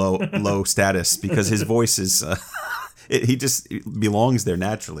of low status because his voice is he just belongs there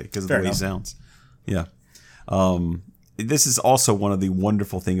naturally because of the way he sounds. Yeah. This is also one of the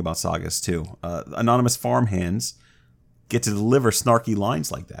wonderful thing about sagas too. Anonymous farmhands get to deliver snarky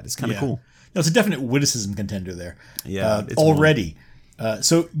lines like that. It's kind of cool. No, it's a definite witticism contender there. Yeah, it's already.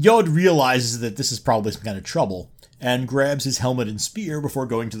 So Jod realizes that this is probably some kind of trouble and grabs his helmet and spear before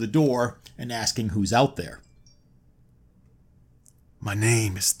going to the door and asking who's out there. My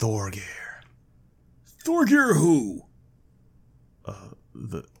name is Thorgeir. Thorgeir who?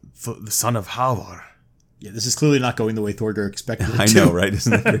 The son of Halvar. Yeah, this is clearly not going the way Thorgeir expected it to. I know, right?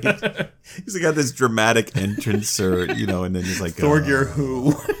 Isn't that great? He's got this dramatic entrance, and then he's like, Thorgeir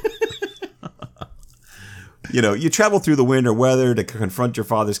who? You travel through the winter weather to confront your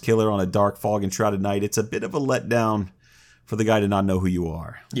father's killer on a dark, fog-enshrouded night. It's a bit of a letdown for the guy to not know who you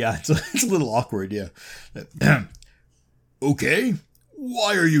are. Yeah, it's a little awkward, yeah. Okay,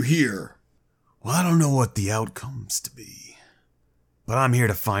 why are you here? Well, I don't know what the outcome's to be, but I'm here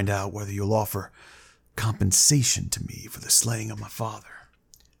to find out whether you'll offer compensation to me for the slaying of my father.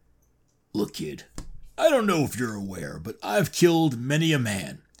 Look, kid, I don't know if you're aware, but I've killed many a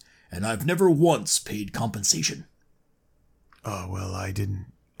man, and I've never once paid compensation. Oh, well, I didn't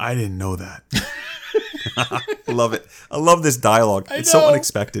know that. I love it. I love this dialogue. It's so know.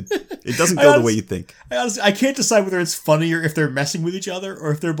 unexpected. It doesn't go the way you think. I can't decide whether it's funny or if they're messing with each other,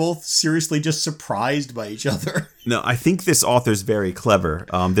 or if they're both seriously just surprised by each other. No, I think this author's very clever.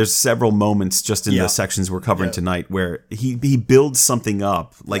 There's several moments just in the sections we're covering tonight where he builds something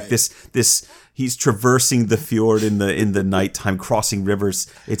up like this. He's traversing the fjord in the nighttime, crossing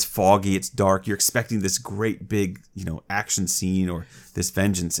rivers. It's foggy, it's dark. You're expecting this great big, action scene or this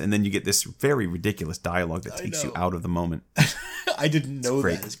vengeance, and then you get this very ridiculous dialogue that takes you out of the moment. I didn't know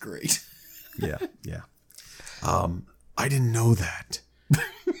that is great. Yeah. I didn't know that.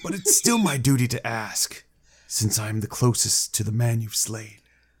 But it's still my duty to ask, since I'm the closest to the man you've slain.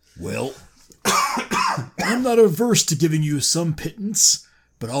 Well, I'm not averse to giving you some pittance,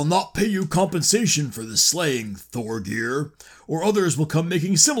 but I'll not pay you compensation for the slaying, Thorgeir, or others will come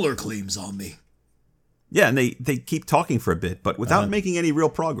making similar claims on me. Yeah, and they keep talking for a bit, but without making any real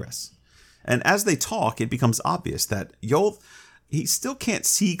progress. And as they talk, it becomes obvious that Yolth, he still can't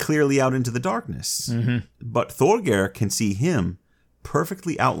see clearly out into the darkness. Mm-hmm. But Thorgeir can see him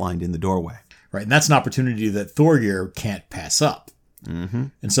perfectly outlined in the doorway. Right, and that's an opportunity that Thorgeir can't pass up. Mm-hmm.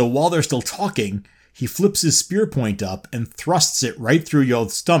 And so while they're still talking, he flips his spear point up and thrusts it right through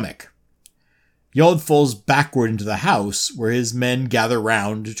Yod's stomach. Yod falls backward into the house, where his men gather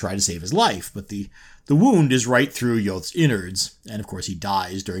round to try to save his life, but the wound is right through Yod's innards, and of course he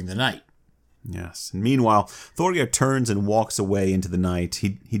dies during the night. Yes, and meanwhile, Thorgeir turns and walks away into the night.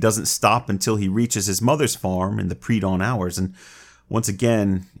 He doesn't stop until he reaches his mother's farm in the pre-dawn hours, and once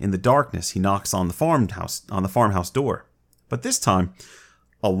again, in the darkness, he knocks on the farmhouse door. But this time,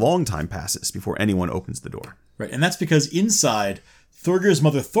 a long time passes before anyone opens the door. Right, and that's because inside, Thorgeir's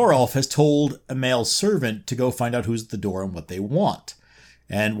mother Thorolf has told a male servant to go find out who's at the door and what they want.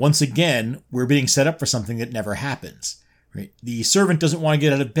 And once again, we're being set up for something that never happens. Right? The servant doesn't want to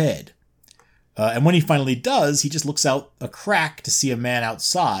get out of bed. And when he finally does, he just looks out a crack to see a man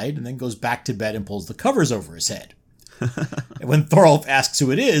outside and then goes back to bed and pulls the covers over his head. And when Thorolf asks who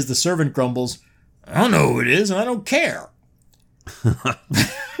it is, the servant grumbles, "I don't know who it is and I don't care."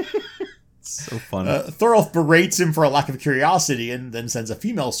 So funny. Thorolf berates him for a lack of curiosity and then sends a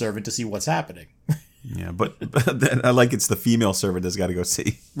female servant to see what's happening. Yeah, but then I like it's the female servant that's got to go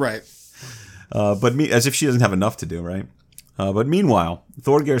see. Right. As if she doesn't have enough to do, right? But meanwhile,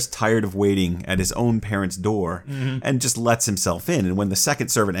 Thorgeir's tired of waiting at his own parents' door and just lets himself in. And when the second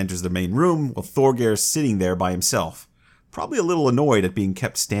servant enters the main room, well, Thorgeir's sitting there by himself, probably a little annoyed at being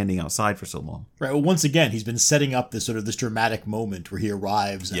kept standing outside for so long. Right. Well, once again, he's been setting up this dramatic moment where he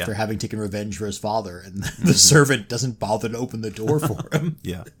arrives after having taken revenge for his father, and the servant doesn't bother to open the door for him.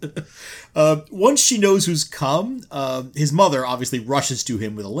 Yeah. Once she knows who's come, his mother obviously rushes to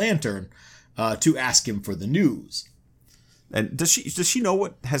him with a lantern to ask him for the news. And does she know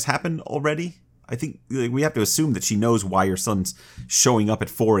what has happened already? I think we have to assume that she knows why her son's showing up at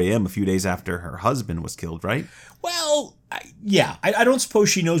 4 a.m. a few days after her husband was killed, right? Well, I don't suppose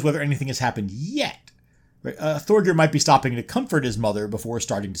she knows whether anything has happened yet. Right? Thorgeir might be stopping to comfort his mother before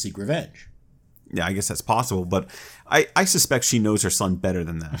starting to seek revenge. Yeah, I guess that's possible, but I suspect she knows her son better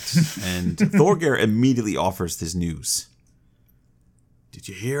than that. And Thorgeir immediately offers this news. Did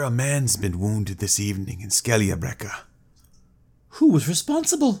you hear a man's been wounded this evening in Skelljabrekka? Who was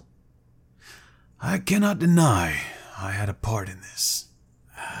responsible? I cannot deny I had a part in this.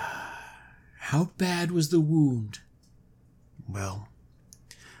 How bad was the wound? Well,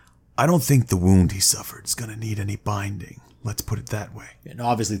 I don't think the wound he suffered is going to need any binding. Let's put it that way. And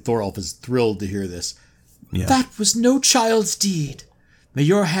obviously Thorolf is thrilled to hear this. Yeah. That was no child's deed. May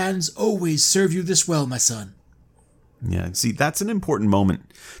your hands always serve you this well, my son. Yeah, see, that's an important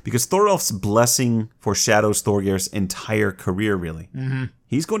moment, because Thorolf's blessing foreshadows Thorgeir's entire career, really. Mm-hmm.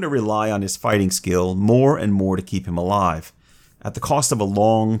 He's going to rely on his fighting skill more and more to keep him alive, at the cost of a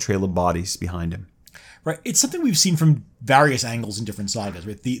long trail of bodies behind him. Right, it's something we've seen from various angles in different sagas,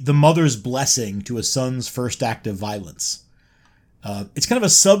 right? The mother's blessing to a son's first act of violence. It's kind of a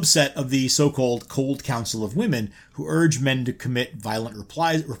subset of the so-called Cold Council of Women, who urge men to commit violent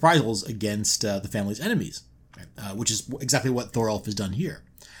reprisals against the family's enemies. Which is exactly what Thorolf has done here.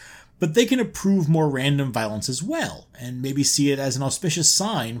 But they can approve more random violence as well, and maybe see it as an auspicious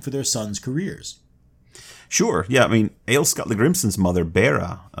sign for their sons' careers. Sure, yeah, I mean, Egil Skallagrimsson's mother,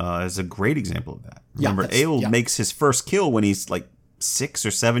 Bera, is a great example of that. Remember, Egil makes his first kill when he's like 6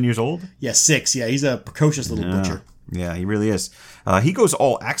 or 7 years old? Yeah, 6, yeah, he's a precocious little butcher. Yeah, he really is. He goes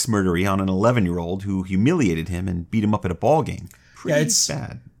all axe murdery on an 11-year-old who humiliated him and beat him up at a ball game. Pretty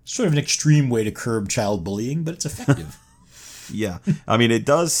bad. Sort of an extreme way to curb child bullying, but it's effective. Yeah. I mean, it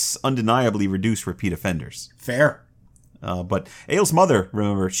does undeniably reduce repeat offenders. Fair. But Egil's mother,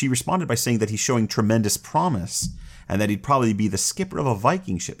 remember, she responded by saying that he's showing tremendous promise and that he'd probably be the skipper of a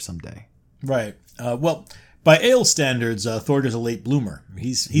Viking ship someday. Right. Well, by Egil standards, Thorger's a late bloomer.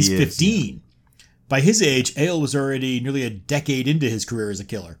 He's 15. Yeah. By his age, Egil was already nearly a decade into his career as a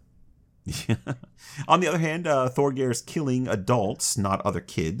killer. On the other hand, Thorgeir's killing adults, not other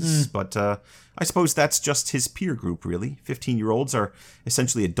kids, but I suppose that's just his peer group, really. 15-year-olds are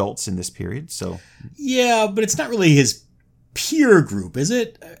essentially adults in this period, so... Yeah, but it's not really his peer group, is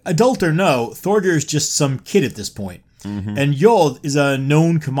it? Adult or no, Thorgeir's just some kid at this point. Mm-hmm. And Njord is a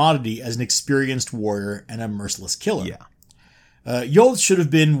known commodity as an experienced warrior and a merciless killer. Yeah. Njord should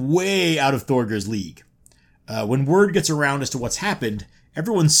have been way out of Thorgeir's league. When word gets around as to what's happened,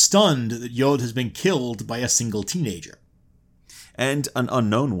 everyone's stunned that Njord has been killed by a single teenager. And an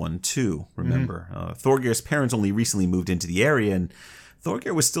unknown one, too, remember. Thorgeir's parents only recently moved into the area, and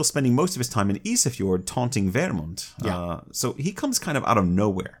Thorgeir was still spending most of his time in Isafjord taunting Vermund. Yeah. So he comes kind of out of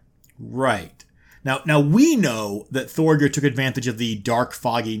nowhere. Right. Now we know that Thorgeir took advantage of the dark,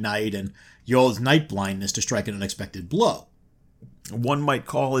 foggy night and Njord's night blindness to strike an unexpected blow. One might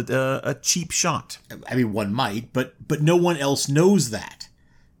call it a cheap shot. I mean, one might, but no one else knows that.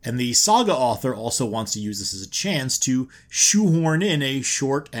 And the saga author also wants to use this as a chance to shoehorn in a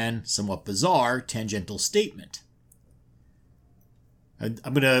short and somewhat bizarre tangential statement.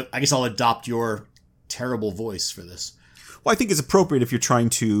 I guess I'll adopt your terrible voice for this. Well, I think it's appropriate if you're trying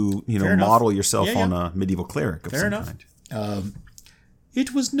to, model yourself on a medieval cleric of some kind.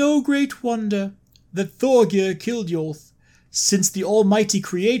 It was no great wonder that Thorgeir killed Njord, since the almighty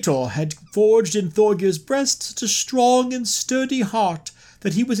Creator had forged in Thorgeir's breast such a strong and sturdy heart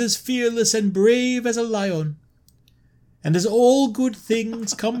that he was as fearless and brave as a lion. And as all good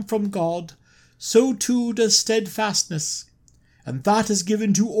things come from God, so too does steadfastness, and that is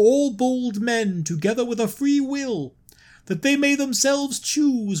given to all bold men together with a free will, that they may themselves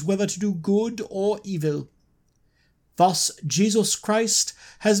choose whether to do good or evil. Thus Jesus Christ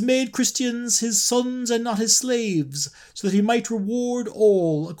has made Christians his sons and not his slaves, so that he might reward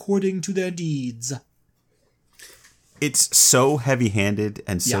all according to their deeds. It's so heavy-handed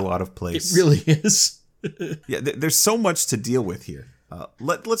and so out of place. It really is. Yeah, there's so much to deal with here.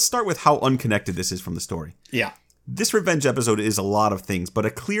 Let's start with how unconnected this is from the story. Yeah. This revenge episode is a lot of things, but a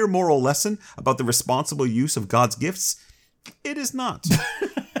clear moral lesson about the responsible use of God's gifts, it is not.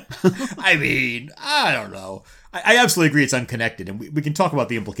 I mean, I don't know. I absolutely agree it's unconnected, and we can talk about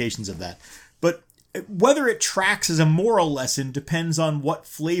the implications of that. But whether it tracks as a moral lesson depends on what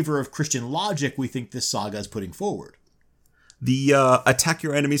flavor of Christian logic we think this saga is putting forward. The attack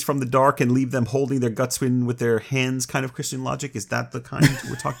your enemies from the dark and leave them holding their guts in with their hands kind of Christian logic, is that the kind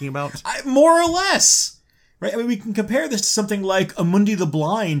we're talking about? More or less. Right? I mean, we can compare this to something like Amundi the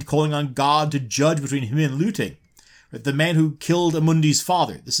Blind calling on God to judge between him and Lúthing, right? The man who killed Amundi's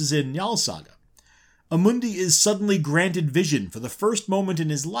father. This is in Njal's saga. Amundi is suddenly granted vision for the first moment in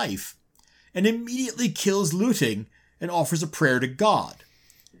his life and immediately kills Lúthing and offers a prayer to God.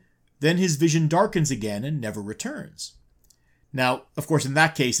 Then his vision darkens again and never returns. Now, of course, in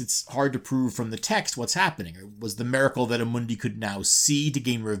that case, it's hard to prove from the text what's happening. Was the miracle that Amundi could now see to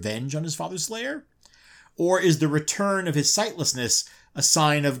gain revenge on his father's slayer? Or is the return of his sightlessness a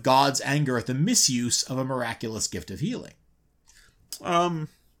sign of God's anger at the misuse of a miraculous gift of healing?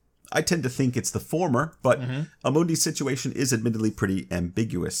 I tend to think it's the former, but Amundi's situation is admittedly pretty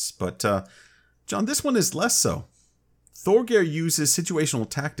ambiguous. But, John, this one is less so. Thorgeir uses situational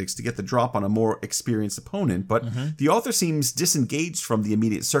tactics to get the drop on a more experienced opponent, but the author seems disengaged from the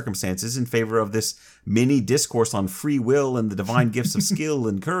immediate circumstances in favor of this mini discourse on free will and the divine gifts of skill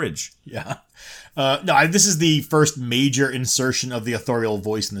and courage. Yeah. No, this is the first major insertion of the authorial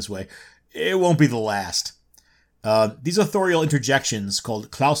voice in this way. It won't be the last. These authorial interjections,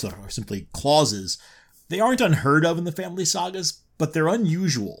 called klauser, or simply clauses, they aren't unheard of in the family sagas, but they're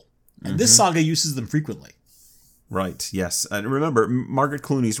unusual. And this saga uses them frequently. Right, yes. And remember, Margaret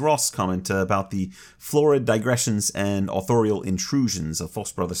Clooney's Ross comment about the florid digressions and authorial intrusions of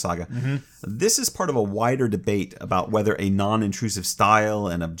Fosbrother saga. This is part of a wider debate about whether a non-intrusive style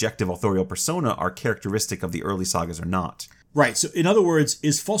and objective authorial persona are characteristic of the early sagas or not. Right, so in other words,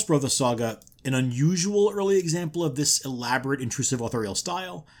 is Fosbrother saga an unusual early example of this elaborate intrusive authorial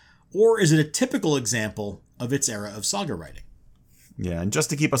style, or is it a typical example of its era of saga writing? Yeah, and just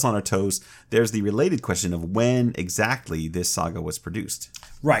to keep us on our toes, there's the related question of when exactly this saga was produced.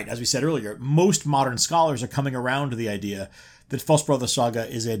 Right, as we said earlier, most modern scholars are coming around to the idea that Fosbrother saga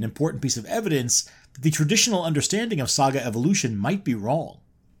is an important piece of evidence that the traditional understanding of saga evolution might be wrong.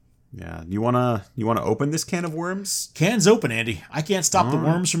 Yeah. You wanna open this can of worms? Can's open, Andy. I can't stop the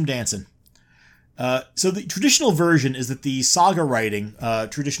worms from dancing. So the traditional version is that the saga writing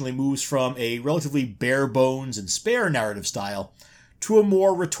traditionally moves from a relatively bare bones and spare narrative style to a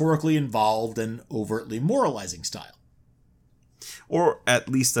more rhetorically involved and overtly moralizing style. Or at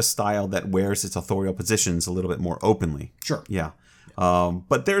least a style that wears its authorial positions a little bit more openly. Sure. Yeah.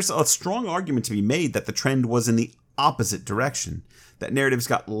 But there's a strong argument to be made that the trend was in the opposite direction, that narratives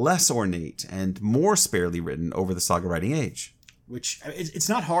got less ornate and more sparely written over the saga writing age. Which, it's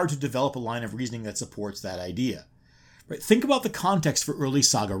not hard to develop a line of reasoning that supports that idea. Right? Think about the context for early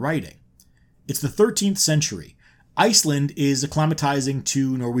saga writing. It's the 13th century. Iceland is acclimatizing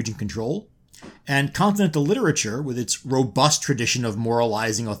to Norwegian control, and continental literature, with its robust tradition of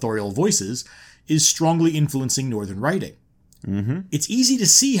moralizing authorial voices, is strongly influencing northern writing. Mm-hmm. It's easy to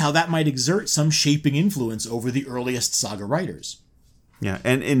see how that might exert some shaping influence over the earliest saga writers. Yeah,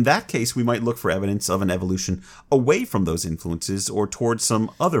 and in that case, we might look for evidence of an evolution away from those influences or towards some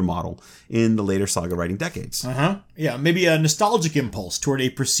other model in the later saga writing decades. Yeah, maybe a nostalgic impulse toward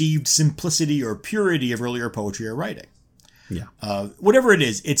a perceived simplicity or purity of earlier poetry or writing. Yeah. Whatever it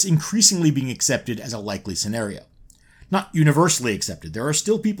is, it's increasingly being accepted as a likely scenario. Not universally accepted. There are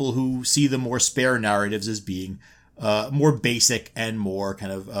still people who see the more spare narratives as being more basic and more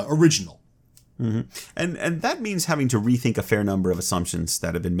kind of original. Mm-hmm. And that means having to rethink a fair number of assumptions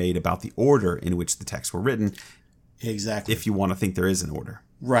that have been made about the order in which the texts were written. Exactly. If you want to think there is an order.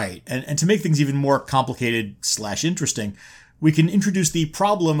 Right. And to make things even more complicated / interesting, we can introduce the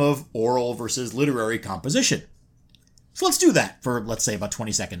problem of oral versus literary composition. So let's do that for, let's say, about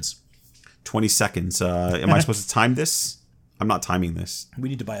 20 seconds. 20 seconds. Am I supposed to time this? I'm not timing this. We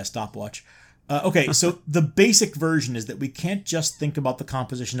need to buy a stopwatch. Okay, so the basic version is that we can't just think about the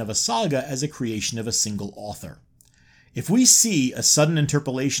composition of a saga as a creation of a single author. If we see a sudden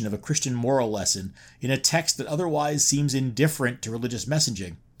interpolation of a Christian moral lesson in a text that otherwise seems indifferent to religious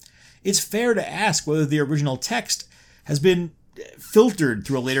messaging, it's fair to ask whether the original text has been filtered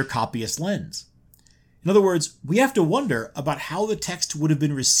through a later copyist lens. In other words, we have to wonder about how the text would have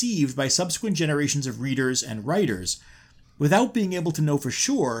been received by subsequent generations of readers and writers without being able to know for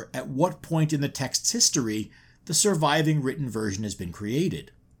sure at what point in the text's history the surviving written version has been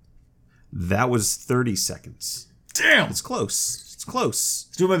created. That was 30 seconds. Damn! It's close. It's close.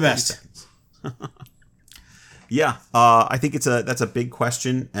 Let's do my best. Yeah, I think that's a big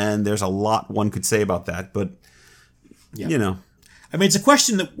question, and there's a lot one could say about that, but, you know. I mean, it's a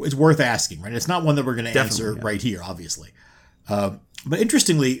question that is worth asking, right? It's not one that we're going to answer yeah. right here, obviously. But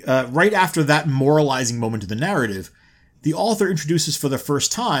interestingly, right after that moralizing moment in the narrative, the author introduces for the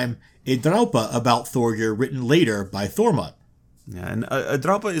first time a draupa about Thorgir written later by Thormod. Yeah, and a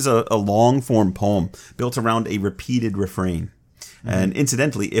draupa is a long-form poem built around a repeated refrain. Mm-hmm. And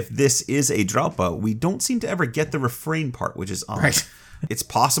incidentally, if this is a draupa, we don't seem to ever get the refrain part, which is odd. Right. It's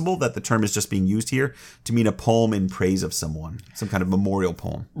possible that the term is just being used here to mean a poem in praise of someone, some kind of memorial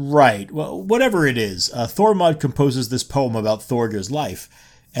poem. Right. Well, whatever it is, Thormod composes this poem about Thorgir's life,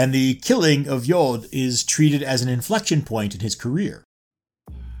 and the killing of Jod is treated as an inflection point in his career.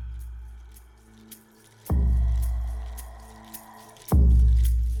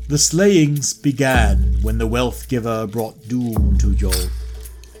 The slayings began when the wealth giver brought doom to Jod,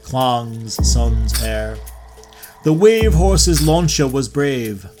 Klang's son's heir. The wave horse's launcher was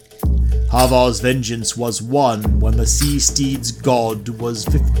brave. Havar's vengeance was won when the sea steed's god was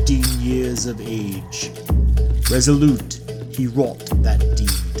 15 years of age. Resolute, he wrought that deed.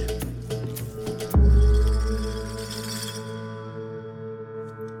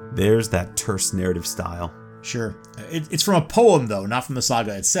 There's that terse narrative style. Sure. It's from a poem, though, not from the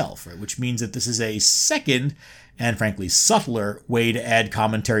saga itself, right? Which means that this is a second, and frankly subtler, way to add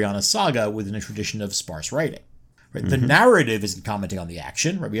commentary on a saga within a tradition of sparse writing. Right? Mm-hmm. The narrative isn't commenting on the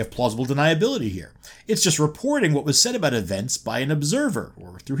action, right? We have plausible deniability here. It's just reporting what was said about events by an observer,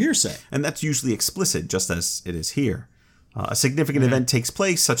 or through hearsay. And that's usually explicit, just as it is here. A significant event takes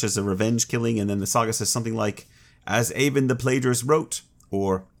place, such as a revenge killing, and then the saga says something like, as Eyvind the plagiarist wrote,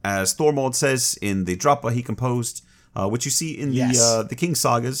 or as Thormod says in the draupa he composed, which you see in the King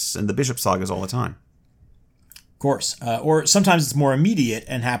sagas and the Bishop sagas all the time. Of course. Or sometimes it's more immediate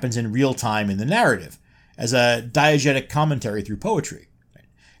and happens in real time in the narrative, as a diegetic commentary through poetry. Right?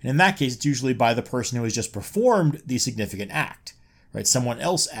 And in that case, it's usually by the person who has just performed the significant act. Right? Someone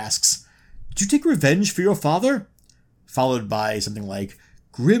else asks, "Did you take revenge for your father?" Followed by something like,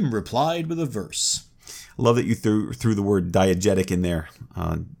 "Grim replied with a verse." I love that you threw the word diegetic in there.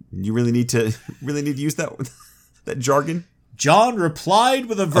 You really need to use that jargon. John replied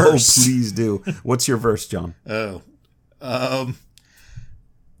with a verse. Oh, please do. What's your verse, John?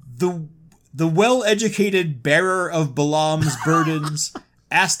 The the well-educated bearer of Balaam's burdens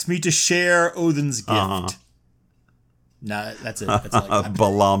asked me to share Odin's gift. No, that's it. That's all I got.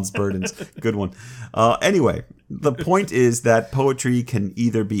 Balaam's burdens. Good one. Anyway, the point is that poetry can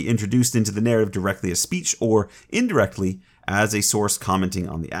either be introduced into the narrative directly as speech or indirectly as a source commenting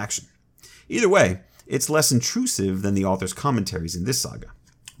on the action. Either way, it's less intrusive than the author's commentaries in this saga.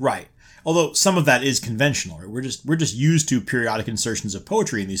 Right. Although some of that is conventional. Right? We're just used to periodic insertions of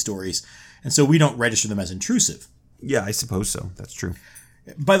poetry in these stories, and so we don't register them as intrusive. Yeah, I suppose so. That's true.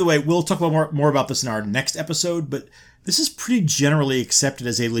 By the way, we'll talk about more about this in our next episode, but this is pretty generally accepted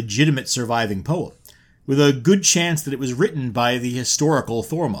as a legitimate surviving poem, with a good chance that it was written by the historical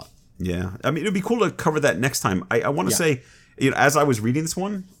Thormod. Yeah. I mean, it would be cool to cover that next time. I want to say, as I was reading this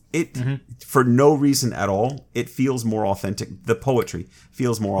one, for no reason at all, it feels more authentic. The poetry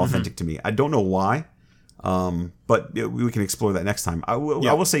feels more authentic to me. I don't know why, but we can explore that next time. I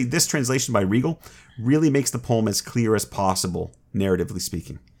will say this translation by Regal really makes the poem as clear as possible, narratively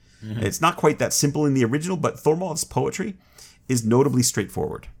speaking. It's not quite that simple in the original, but Thormod's poetry is notably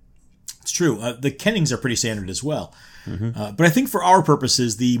straightforward. It's true. The kennings are pretty standard as well. But I think for our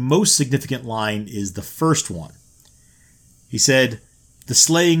purposes, the most significant line is the first one. He said, "The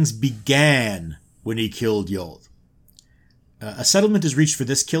slayings began when he killed Yold." A settlement is reached for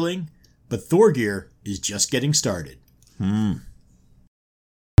this killing, but Thorgir is just getting started.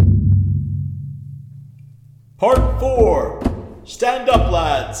 Part 4. Stand up,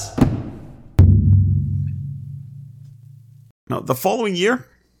 lads. Now, the following year,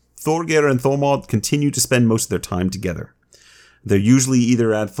 Thorgeir and Thormod continue to spend most of their time together. They're usually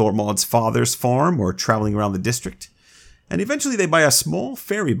either at Thormod's father's farm or traveling around the district, and eventually they buy a small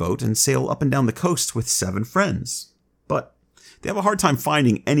ferry boat and sail up and down the coast with 7 friends. But they have a hard time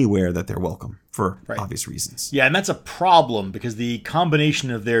finding anywhere that they're welcome, for obvious reasons. Yeah, and that's a problem because the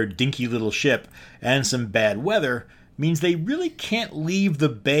combination of their dinky little ship and some bad weather means they really can't leave the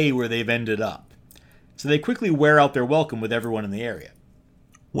bay where they've ended up. So they quickly wear out their welcome with everyone in the area.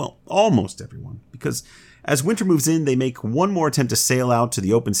 Well, almost everyone, because as winter moves in, they make one more attempt to sail out to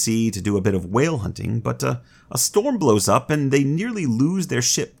the open sea to do a bit of whale hunting, but a storm blows up and they nearly lose their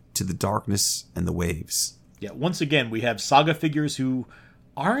ship to the darkness and the waves. Yeah, once again, we have saga figures who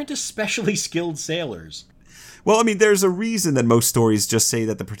aren't especially skilled sailors. Well, I mean, there's a reason that most stories just say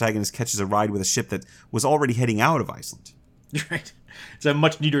that the protagonist catches a ride with a ship that was already heading out of Iceland. Right. It's a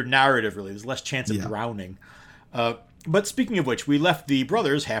much neater narrative, really. There's less chance of drowning. But speaking of which, we left the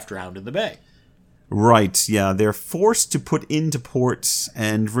brothers half-drowned in the bay. Right, yeah. They're forced to put into port,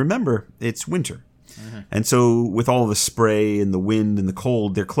 and remember, it's winter. And so, with all the spray and the wind and the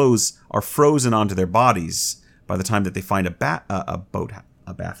cold, their clothes are frozen onto their bodies by the time that they find a boathouse.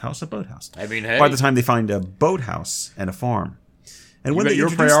 I mean, hey. By the time they find a boathouse and a farm. And when you got your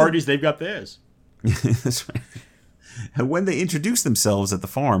priorities, they've got theirs. That's right. And when they introduce themselves at the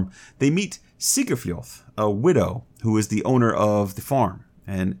farm, they meet Sigurfljóð, a widow who is the owner of the farm.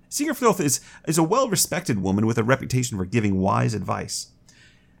 And Sigurfljóð is a well-respected woman with a reputation for giving wise advice.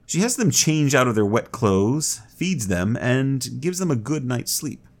 She has them change out of their wet clothes, feeds them, and gives them a good night's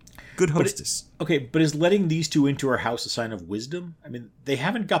sleep. Good hostess. But is letting these two into her house a sign of wisdom? I mean, they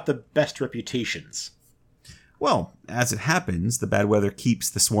haven't got the best reputations. Well, as it happens, the bad weather keeps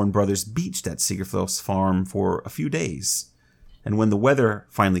the sworn brothers beached at Sigurfljóð's farm for a few days. And when the weather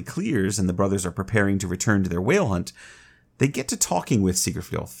finally clears and the brothers are preparing to return to their whale hunt, they get to talking with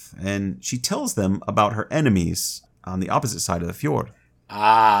Sigurfljóð, and she tells them about her enemies on the opposite side of the fjord.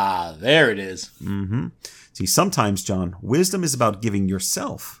 Ah, there it is. See, sometimes, John, wisdom is about giving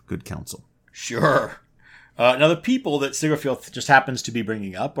yourself good counsel. Sure. Now, the people that Sigurfljóð just happens to be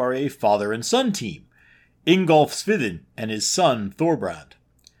bringing up are a father and son team. Ingolf Svidin and his son Thorbrand.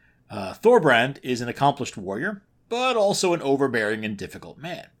 Thorbrand is an accomplished warrior, but also an overbearing and difficult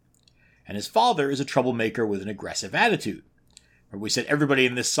man. And his father is a troublemaker with an aggressive attitude. We said everybody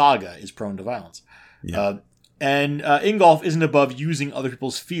in this saga is prone to violence. Yeah. And Ingolf isn't above using other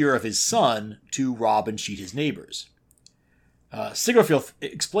people's fear of his son to rob and cheat his neighbors. Sigurfljóð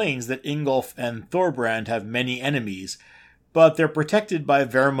explains that Ingolf and Thorbrand have many enemies, but they're protected by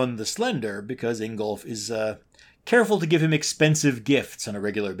Vermund the Slender because Ingolf is careful to give him expensive gifts on a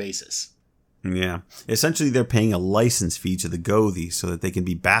regular basis. Yeah. Essentially, they're paying a license fee to the Gothi so that they can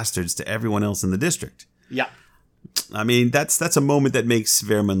be bastards to everyone else in the district. Yeah. I mean, that's a moment that makes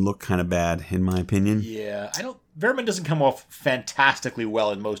Vermund look kind of bad, in my opinion. Yeah, Vermund doesn't come off fantastically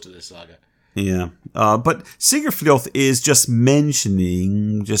well in most of this saga. Yeah, but Sigurfljóð is just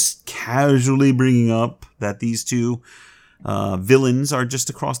casually bringing up that these two villains are just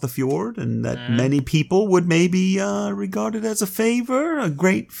across the fjord, and that many people would maybe regard it as a favor, a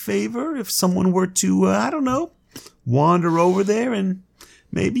great favor, if someone were to, wander over there and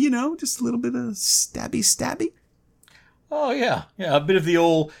maybe, just a little bit of stabby. Oh, yeah. Yeah, a bit of the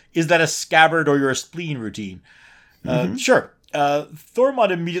old, is that a scabbard or your spleen routine? Sure.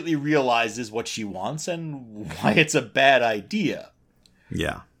 Thormod immediately realizes what she wants and why it's a bad idea.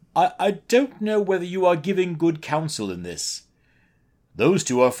 Yeah. I don't know whether you are giving good counsel in this. Those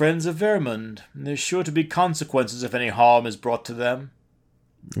two are friends of Vermund. There's sure to be consequences if any harm is brought to them.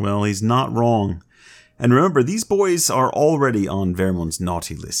 Well, he's not wrong. And remember, these boys are already on Vermund's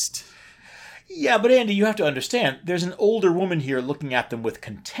naughty list. Yeah, but Andy, you have to understand, there's an older woman here looking at them with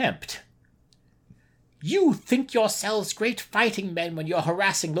contempt. You think yourselves great fighting men when you're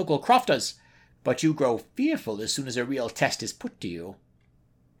harassing local crofters, but you grow fearful as soon as a real test is put to you.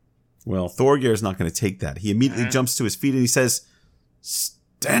 Well, Thorgeir's not going to take that. He immediately jumps to his feet and he says,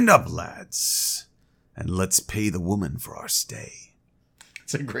 "Stand up, lads, and let's pay the woman for our stay."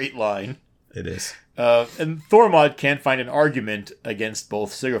 It's a great line. It is. And Thormod can't find an argument against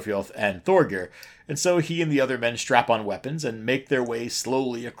both Sigurfjorth and Thorgeir, and so he and the other men strap on weapons and make their way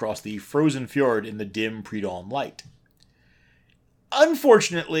slowly across the frozen fjord in the dim pre-dawn light.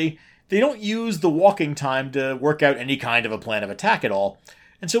 Unfortunately, they don't use the walking time to work out any kind of a plan of attack at all,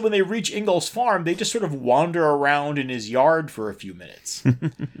 and so when they reach Ingolf's farm, they just sort of wander around in his yard for a few minutes.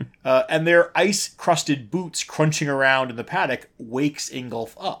 And their ice-crusted boots crunching around in the paddock wakes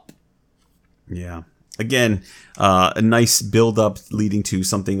Ingolf up. Yeah. Again, a nice build-up leading to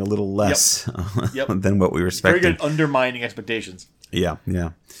something a little less than what we were expecting. Very good undermining expectations. Yeah.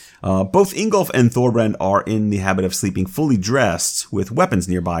 Both Ingolf and Thorbrand are in the habit of sleeping fully dressed with weapons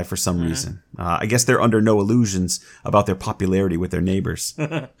nearby for some reason. I guess they're under no illusions about their popularity with their neighbors.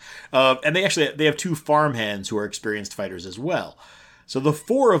 And they have two farmhands who are experienced fighters as well. So the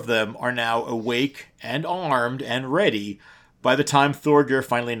four of them are now awake and armed and ready by the time Thorgeir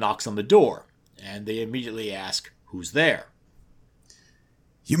finally knocks on the door. And they immediately ask, "Who's there?"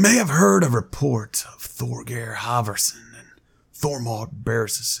 You may have heard a report of Thorgeir Halvorsen and Thormod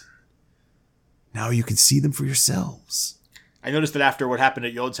Bersersen. Now you can see them for yourselves. I noticed that after what happened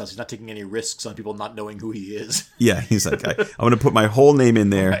at Yod's house, he's not taking any risks on people not knowing who he is. Yeah, he's like, I'm going to put my whole name in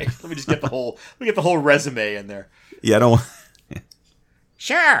there. Right. Let me just get the whole resume in there. Yeah, I don't want...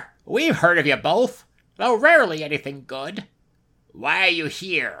 Sure, we've heard of you both, though rarely anything good. Why are you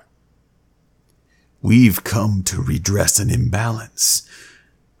here? We've come to redress an imbalance.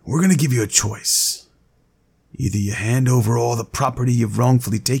 We're going to give you a choice. Either you hand over all the property you've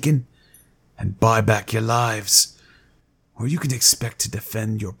wrongfully taken and buy back your lives, or you can expect to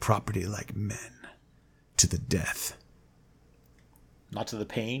defend your property like men, to the death. Not to the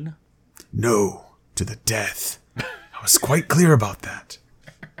pain? No, to the death. I was quite clear about that.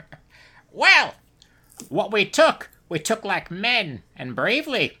 Well, what we took like men, and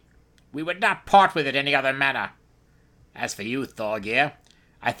bravely. We would not part with it any other manner. As for you, Thorgeir,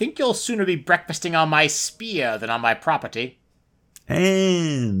 I think you'll sooner be breakfasting on my spear than on my property.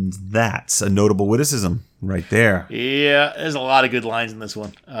 And that's a notable witticism right there. Yeah, there's a lot of good lines in this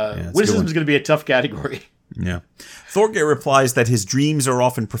one. Witticism is going to be a tough category. Yeah. Thorgeir replies that his dreams are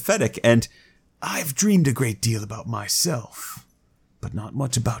often prophetic, and I've dreamed a great deal about myself, but not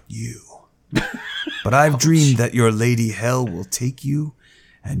much about you. But I've dreamed that your Lady Hel will take you,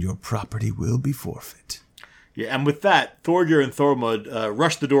 and your property will be forfeit. Yeah, and with that, Thorgeir and Thormod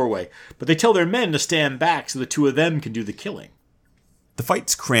rush the doorway, but they tell their men to stand back so the two of them can do the killing. The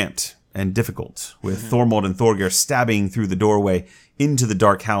fight's cramped and difficult, with Thormod and Thorgeir stabbing through the doorway into the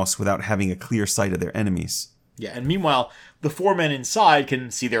dark house without having a clear sight of their enemies. Yeah, and meanwhile, the four men inside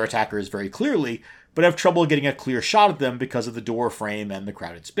can see their attackers very clearly, but have trouble getting a clear shot at them because of the door frame and the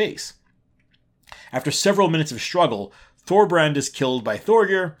crowded space. After several minutes of struggle, Thorbrand is killed by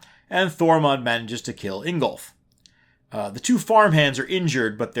Thorgeir, and Thormod manages to kill Ingolf. The two farmhands are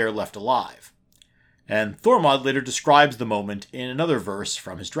injured, but they're left alive. And Thormod later describes the moment in another verse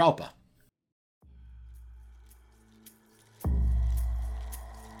from his Draupa.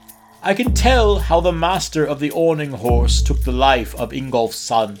 I can tell how the master of the Orning horse took the life of Ingolf's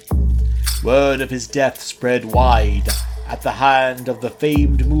son. Word of his death spread wide. At the hand of the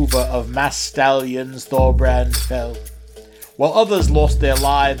famed mover of mass stallions, Thorbrand fell. While others lost their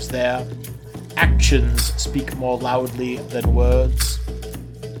lives there, actions speak more loudly than words.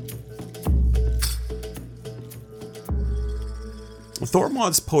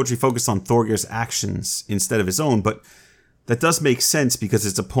 Thormod's poetry focused on Thorgeir's actions instead of his own, but that does make sense because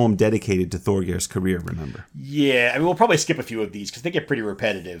it's a poem dedicated to Thorgeir's career, remember? Yeah, I mean, we'll probably skip a few of these because they get pretty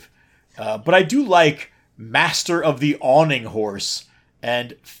repetitive. But I do like master of the awning horse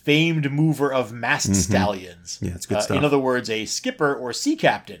and famed mover of masked stallions. Yeah, it's good stuff. In other words, a skipper or sea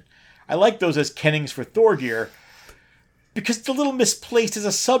captain. I like those as kennings for Thorgeir because it's a little misplaced as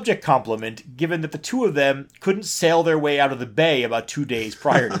a subject compliment, given that the two of them couldn't sail their way out of the bay about 2 days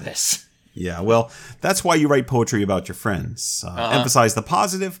prior to this. Yeah, well, that's why you write poetry about your friends. Emphasize the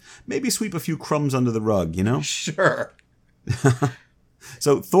positive, maybe sweep a few crumbs under the rug, you know? Sure.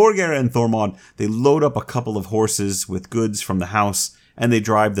 So Thorgeir and Thormod, they load up a couple of horses with goods from the house, and they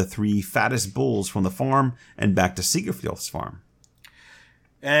drive the 3 fattest bulls from the farm and back to Sigurfjolf's farm.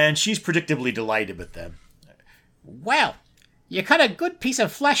 And she's predictably delighted with them. Well, you cut a good piece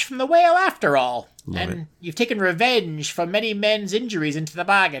of flesh from the whale after all. Love and it. you've taken revenge for many men's injuries into the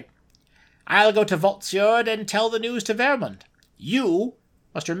bargain. I'll go to Voltsjord and tell the news to Vermund. You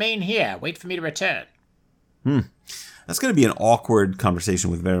must remain here, wait for me to return. That's going to be an awkward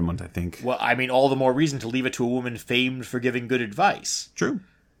conversation with Vermund, I think. Well, I mean, all the more reason to leave it to a woman famed for giving good advice. True.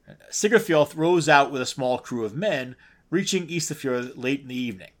 Sigurfjolf rows out with a small crew of men, reaching Istafjord late in the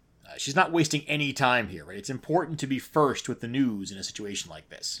evening. She's not wasting any time here, right? It's important to be first with the news in a situation like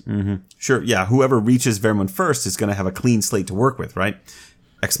this. Sure, yeah, whoever reaches Vermund first is going to have a clean slate to work with, right?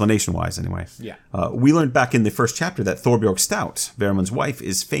 Explanation-wise, anyway. Yeah. We learned back in the first chapter that Thorbjorg Stout, Vermund's wife,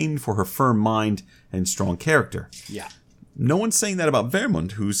 is famed for her firm mind and strong character. Yeah. No one's saying that about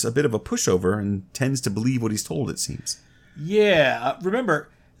Vermund, who's a bit of a pushover and tends to believe what he's told, it seems. Yeah, remember,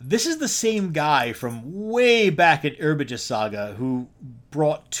 this is the same guy from way back in Urbage Saga who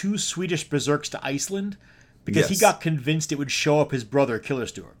brought 2 Swedish berserks to Iceland because he Yes. got convinced it would show up his brother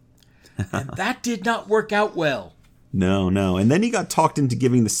Killerstur. And that did not work out well. No. And then he got talked into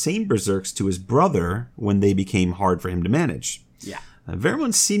giving the same berserks to his brother when they became hard for him to manage. Yeah.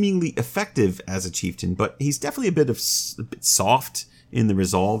 Vermund's seemingly effective as a chieftain, but he's definitely a bit soft in the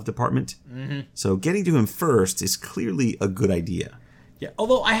resolve department. So getting to him first is clearly a good idea. Yeah,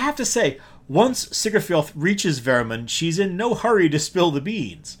 although I have to say, once Sigurfjolf reaches Vermund, she's in no hurry to spill the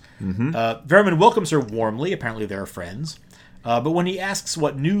beans. Vermund welcomes her warmly, apparently they're friends. But when he asks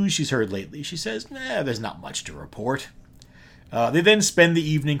what news she's heard lately, she says, there's not much to report. They then spend the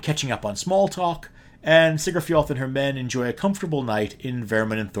evening catching up on small talk, and Sigurfjolf and her men enjoy a comfortable night in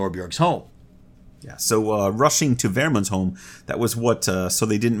Vermund and Thorbjorg's home. Yeah, so rushing to Vermund's home, that was what, so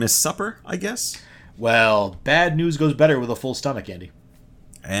they didn't miss supper, I guess? Well, bad news goes better with a full stomach, Andy.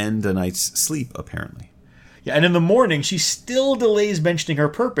 And a night's sleep, apparently. Yeah, and in the morning, she still delays mentioning her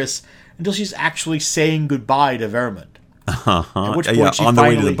purpose until she's actually saying goodbye to Vermund. At which point she on the way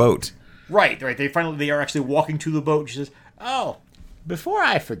to finally- the boat. Right. They are actually walking to the boat. She says, Oh, before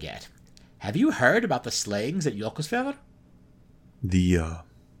I forget, have you heard about the slayings at Jokosfjord? The,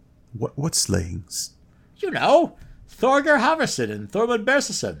 what slayings? You know, Thorgeir Halvorsen and Thormod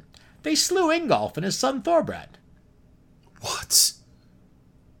Bersason. They slew Ingolf and his son Thorbrand. What?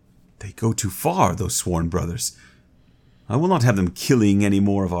 They go too far, those sworn brothers. I will not have them killing any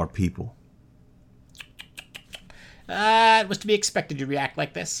more of our people. It was to be expected to react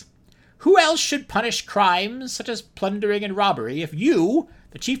like this. Who else should punish crimes such as plundering and robbery if you,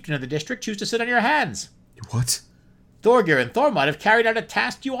 the chieftain of the district, choose to sit on your hands? What? Thorgeir and Thormod have carried out a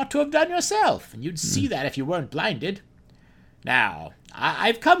task you ought to have done yourself, and you'd see that if you weren't blinded. Now,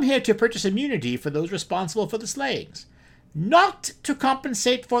 I've come here to purchase immunity for those responsible for the slayings. Not to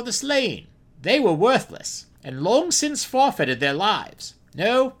compensate for the slain. They were worthless, and long since forfeited their lives.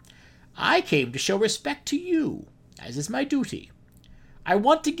 No, I came to show respect to you, as is my duty. I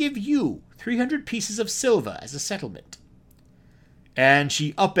want to give you 300 pieces of silver as a settlement. and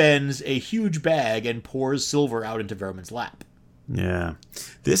she upends a huge bag and pours silver out into Vermund's lap. Yeah.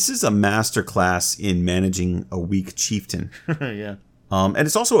 This is a masterclass in managing a weak chieftain. Yeah. And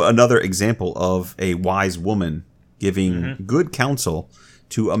it's also another example of a wise woman giving good counsel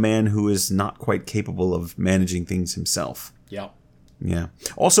to a man who is not quite capable of managing things himself. Yeah. Yeah.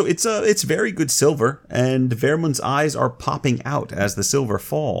 Also, it's very good silver, and Vermund's eyes are popping out as the silver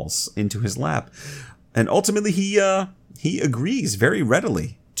falls into his lap. And ultimately, he agrees very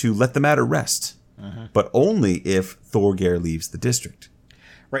readily to let the matter rest, but only if Thorgeir leaves the district.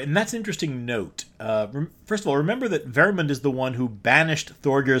 Right, and that's an interesting note. First of all, remember that Vermund is the one who banished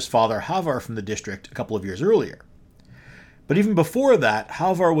Thorgeir's father Havar from the district a couple of years earlier. But even before that,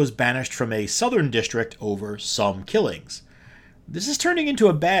 Havar was banished from a southern district over some killings. This is turning into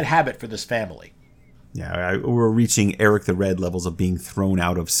a bad habit for this family. Yeah, we're reaching Eric the Red levels of being thrown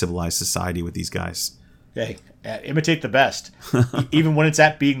out of civilized society with these guys. Hey, imitate the best, even when it's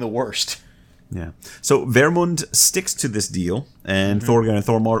at being the worst. Yeah. So Vermund sticks to this deal, and Thorgeir and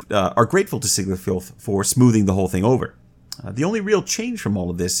Thormod are grateful to Sigurfjolf for smoothing the whole thing over. The only real change from all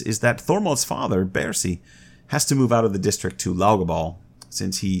of this is that Thormod's father, Bersi, has to move out of the district to Laugabal,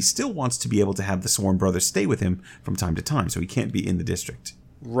 since he still wants to be able to have the Sworn Brothers stay with him from time to time, so he can't be in the district.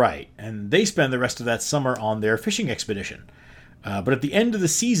 Right, and they spend the rest of that summer on their fishing expedition. But at the end of the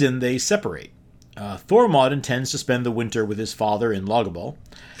season, they separate. Thormod intends to spend the winter with his father in Laugabal,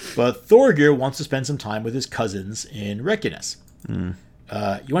 but Thorgir wants to spend some time with his cousins in Reykjanes. You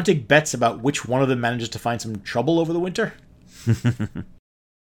want to take bets about which one of them manages to find some trouble over the winter?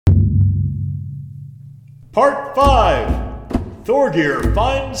 Part 5. Thorgir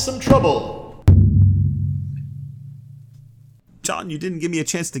finds some trouble. John, you didn't give me a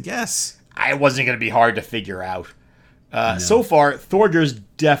chance to guess. I wasn't going to be hard to figure out. So far, Thorgir's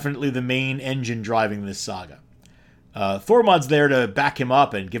definitely the main engine driving this saga. Thormod's there to back him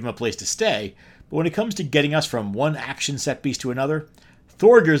up and give him a place to stay, but when it comes to getting us from one action set piece to another,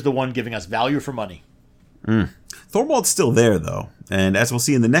 Thorgir's the one giving us value for money. Thormod's still there, though, and as we'll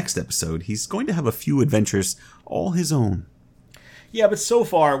see in the next episode, he's going to have a few adventures all his own. Yeah, but so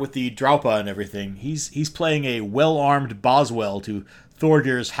far, with the Draupa and everything, he's playing a well-armed Boswell to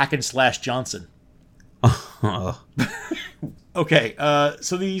Thorgir's hack-and-slash Johnson. Okay,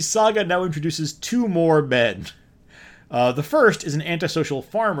 so the saga now introduces 2 more men. The first is an antisocial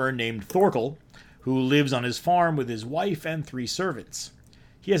farmer named Thorkel, who lives on his farm with his wife and 3 servants.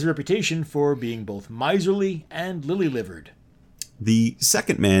 He has a reputation for being both miserly and lily-livered. The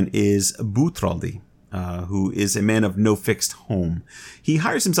second man is Butraldi, who is a man of no fixed home. He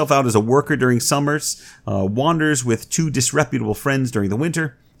hires himself out as a worker during summers, wanders with 2 disreputable friends during the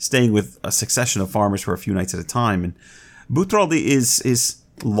winter, staying with a succession of farmers for a few nights at a time. And Butraldi is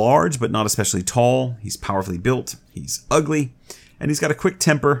large, but not especially tall. He's powerfully built. He's ugly, and he's got a quick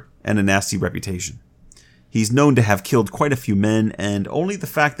temper and a nasty reputation. He's known to have killed quite a few men, and only the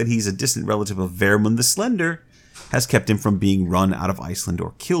fact that he's a distant relative of Vermund the Slender has kept him from being run out of Iceland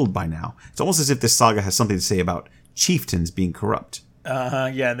or killed by now. It's almost as if this saga has something to say about chieftains being corrupt.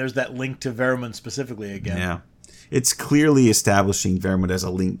 Yeah, and there's that link to Vermund specifically again. Yeah. It's clearly establishing Vermund as a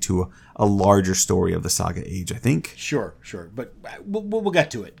link to a larger story of the Saga Age, I think. Sure. But we'll get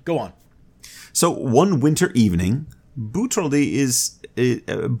to it. Go on. So one winter evening, Butraldi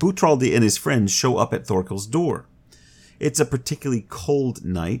and his friends show up at Thorkel's door. It's a particularly cold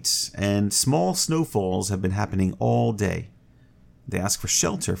night, and small snowfalls have been happening all day. They ask for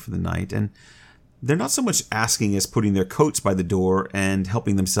shelter for the night, and they're not so much asking as putting their coats by the door and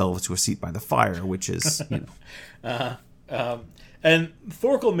helping themselves to a seat by the fire, which is, And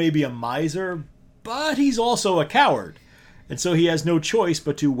Thorkel may be a miser, but he's also a coward, and so he has no choice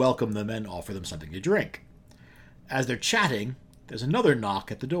but to welcome them and offer them something to drink. As they're chatting, there's another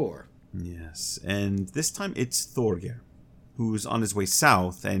knock at the door. Yes, and this time it's Thorgir, who's on his way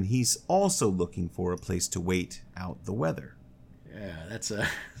south, and he's also looking for a place to wait out the weather. Yeah, that's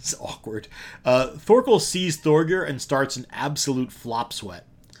it's awkward. Thorkel sees Thorgir and starts an absolute flop sweat.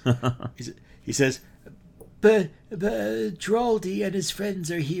 He says, But Draldi and his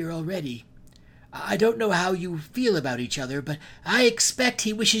friends are here already. I don't know how you feel about each other, but I expect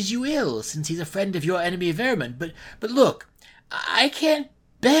he wishes you ill, since he's a friend of your enemy Vermund. But look, I can't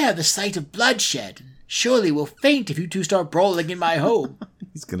bear the sight of bloodshed, and surely will faint if you 2 start brawling in my home.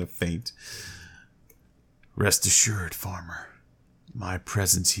 He's gonna faint. Rest assured, farmer. My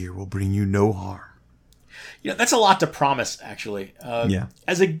presence here will bring you no harm. That's a lot to promise, actually. Yeah.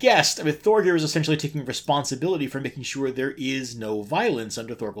 As a guest, Thorgir is essentially taking responsibility for making sure there is no violence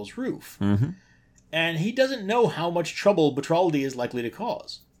under Thorkel's roof. Mm-hmm. And he doesn't know how much trouble Butraldi is likely to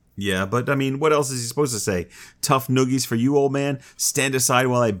cause. Yeah, but what else is he supposed to say? Tough noogies for you, old man? Stand aside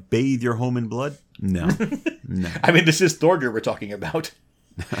while I bathe your home in blood? No. No. This is Thorgir we're talking about.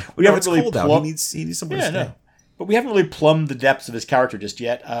 It's cold out. He needs somewhere to stay. No. But we haven't really plumbed the depths of his character just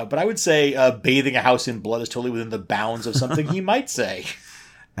yet. But I would say bathing a house in blood is totally within the bounds of something he might say.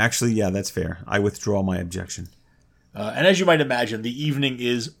 Actually, yeah, that's fair. I withdraw my objection. And as you might imagine, the evening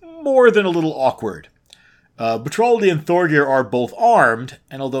is more than a little awkward. Butraldi and Thorgir are both armed,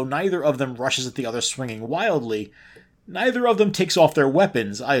 and although neither of them rushes at the other swinging wildly, neither of them takes off their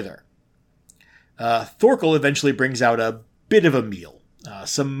weapons either. Thorkel eventually brings out a bit of a meal.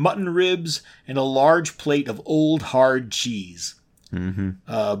 Some mutton ribs and a large plate of old hard cheese.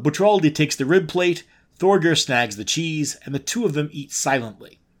 Mm-hmm. Butraldi takes the rib plate, Thorgir snags the cheese, and the 2 of them eat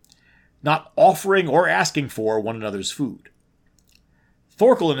silently, not offering or asking for one another's food.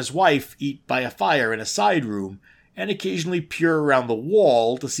 Thorkel and his wife eat by a fire in a side room and occasionally peer around the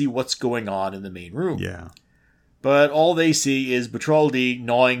wall to see what's going on in the main room. Yeah. But all they see is Butraldi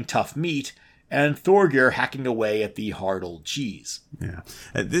gnawing tough meat and Thorgeir hacking away at the hard old cheese. Yeah,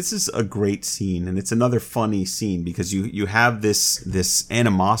 this is a great scene, and it's another funny scene because you have this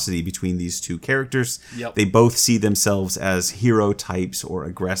animosity between these two characters. Yep. They both see themselves as hero types or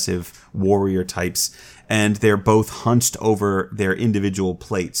aggressive warrior types, and they're both hunched over their individual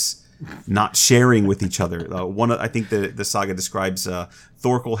plates, not sharing with each other. I think the saga describes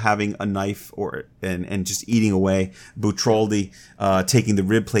Thorkel having a knife and just eating away. Butraldi taking the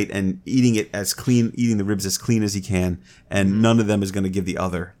rib plate and eating the ribs as clean as he can, and none of them is going to give the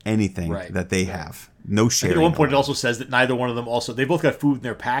other anything that they have. No sharing. At one point, it also says that neither one of them they both got food in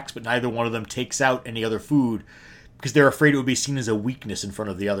their packs, but neither one of them takes out any other food because they're afraid it would be seen as a weakness in front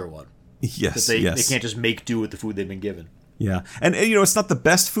of the other one. Yes, They can't just make do with the food they've been given. Yeah, and it's not the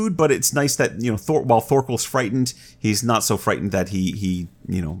best food, but it's nice that while Thorkel's frightened, he's not so frightened that he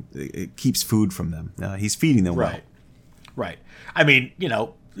keeps food from them. He's feeding them well. Right. I mean,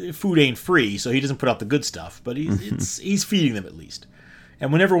 food ain't free, so he doesn't put out the good stuff, but he's feeding them at least.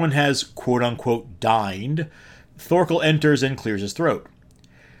 And when everyone has quote unquote dined, Thorkel enters and clears his throat.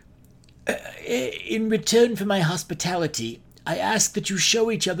 In return for my hospitality, I ask that you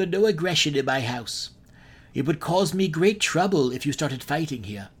show each other no aggression in my house. It would cause me great trouble if you started fighting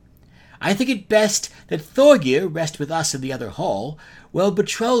here. I think it best that Thorgeir rest with us in the other hall, while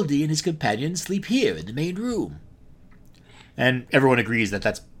Butraldi and his companions sleep here in the main room. And everyone agrees that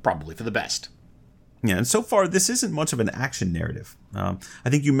that's probably for the best. Yeah, and so far this isn't much of an action narrative. I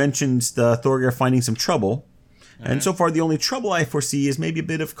think you mentioned Thorgeir finding some trouble, and so far the only trouble I foresee is maybe a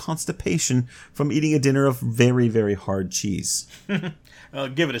bit of constipation from eating a dinner of very, very hard cheese.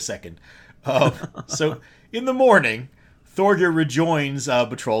 Give it a second. So, in the morning, Thorgeir rejoins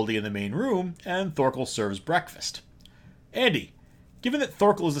Butraldi in the main room, and Thorkel serves breakfast. Andy, given that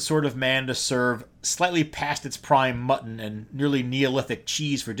Thorkel is the sort of man to serve slightly past its prime mutton and nearly Neolithic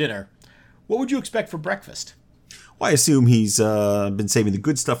cheese for dinner, what would you expect for breakfast? Well, I assume he's been saving the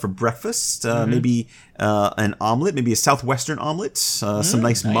good stuff for breakfast. Maybe an omelet, maybe a southwestern omelet, some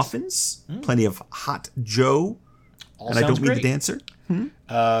nice muffins, plenty of hot joe, and I don't mean the dancer.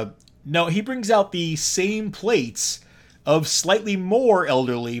 No, he brings out the same plates of slightly more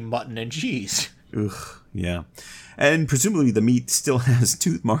elderly mutton and cheese. Ugh, yeah. And presumably the meat still has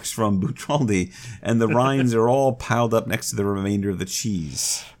tooth marks from Butraldi, and the rinds are all piled up next to the remainder of the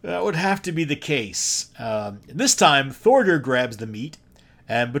cheese. That would have to be the case. This time, Thorgeir grabs the meat,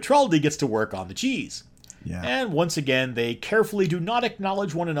 and Butraldi gets to work on the cheese. Yeah. And once again, they carefully do not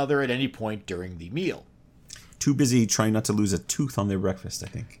acknowledge one another at any point during the meal. Too busy trying not to lose a tooth on their breakfast, I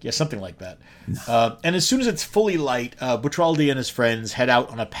think. Yeah, something like that. And as soon as it's fully light, Butraldi and his friends head out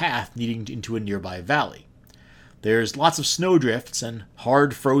on a path leading into a nearby valley. There's lots of snowdrifts and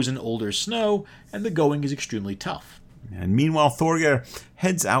hard frozen older snow, and the going is extremely tough. And meanwhile, Thorgeir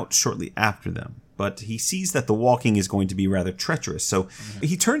heads out shortly after them, but he sees that the walking is going to be rather treacherous, so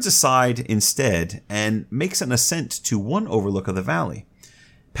he turns aside instead and makes an ascent to one overlook of the valley,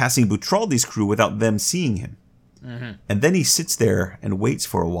 passing Butraldi's crew without them seeing him. And then he sits there and waits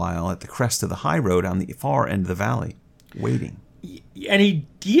for a while at the crest of the high road on the far end of the valley, waiting. And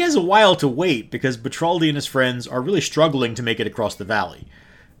he has a while to wait because Butraldi and his friends are really struggling to make it across the valley.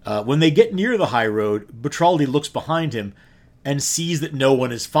 When they get near the high road, Butraldi looks behind him and sees that no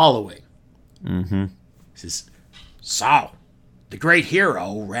one is following. He says, "So, the great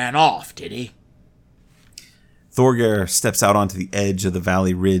hero ran off, did he?" Thorgeir steps out onto the edge of the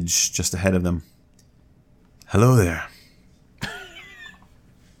valley ridge just ahead of them. Hello there.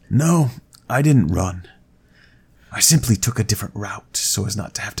 No, I didn't run. I simply took a different route so as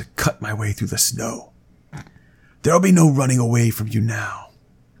not to have to cut my way through the snow. There'll be no running away from you now.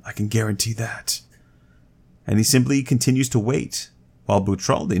 I can guarantee that. And he simply continues to wait, while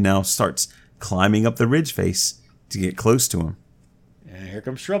Butraldi now starts climbing up the ridge face to get close to him. And here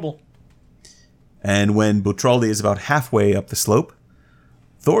comes trouble. And when Butraldi is about halfway up the slope,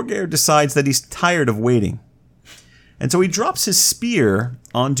 Thorgeir decides that he's tired of waiting. And so he drops his spear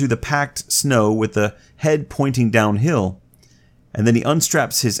onto the packed snow with the head pointing downhill, and then he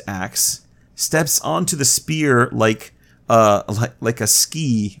unstraps his axe, steps onto the spear like a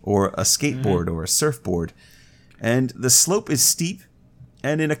ski or a skateboard or a surfboard, and the slope is steep,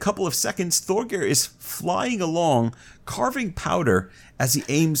 and in a couple of seconds Thorgeir is flying along, carving powder as he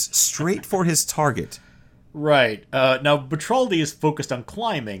aims straight for his target. Right. Now, Butraldi is focused on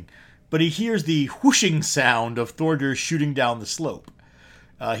climbing, but he hears the whooshing sound of Thorgeir shooting down the slope.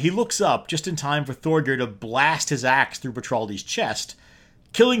 He looks up just in time for Thorgeir to blast his axe through Butraldi's chest,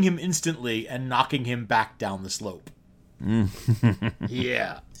 killing him instantly and knocking him back down the slope.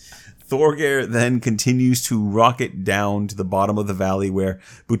 Yeah. Thorgeir then continues to rocket down to the bottom of the valley where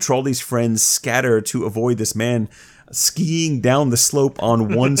Butraldi's friends scatter to avoid this man skiing down the slope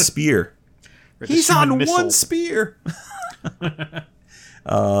on one spear. He's on one spear!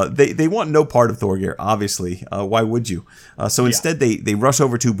 They want no part of Thorgeir, obviously. Why would you? So instead they rush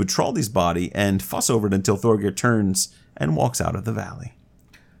over to Butraldi's body and fuss over it until Thorgeir turns and walks out of the valley.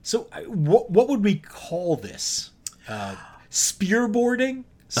 So what would we call this? Spearboarding?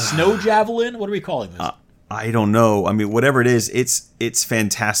 Snow javelin? What are we calling this? I don't know. I mean, whatever it is, it's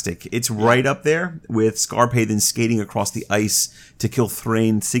fantastic. It's right up there with Skarphéðinn skating across the ice to kill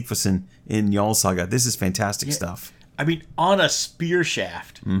Thrain Sigfusson in Jarl Saga. This is fantastic stuff. I mean, on a spear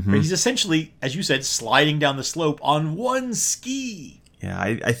shaft. Right? He's essentially, as you said, sliding down the slope on one ski. Yeah,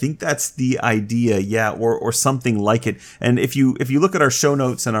 I think that's the idea, or something like it. And if you look at our show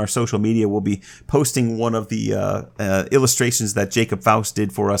notes and our social media, we'll be posting one of the illustrations that Jacob Faust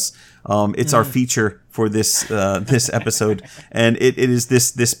did for us. It's our feature for this episode, and it is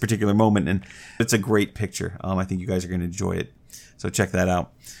this particular moment, and it's a great picture. I think you guys are going to enjoy it, so check that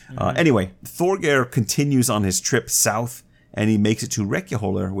out. Anyway, Thorgeir continues on his trip south, and he makes it to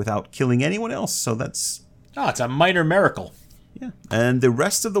Reykjaholr without killing anyone else. So that's it's a minor miracle. Yeah, and the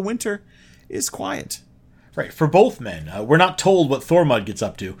rest of the winter is quiet. Right, for both men. We're not told what Thormod gets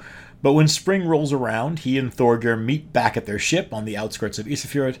up to, but when spring rolls around, he and Thorgeir meet back at their ship on the outskirts of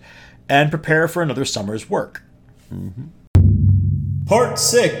Isafjord and prepare for another summer's work. Part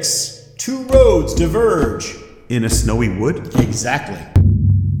 6. Two roads diverge. In a snowy wood? Exactly.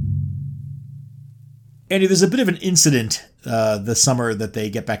 Andy, there's a bit of an incident the summer that they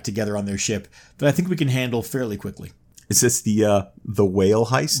get back together on their ship that I think we can handle fairly quickly. Is this the whale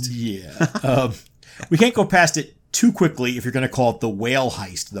heist? Yeah. We can't go past it too quickly if you're going to call it the whale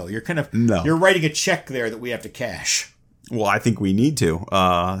heist, though. You're writing a check there that we have to cash. Well, I think we need to.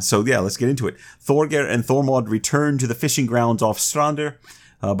 So yeah, let's get into it. Thorgeir and Thormod return to the fishing grounds off Strander,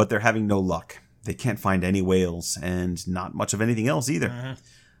 but they're having no luck. They can't find any whales and not much of anything else either.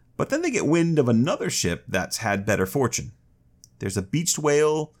 But then they get wind of another ship that's had better fortune. There's a beached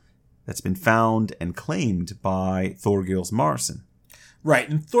whale that's been found and claimed by Thorgils Marson. Right,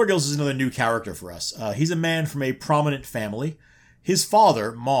 and Thorgils is another new character for us. He's a man from a prominent family. His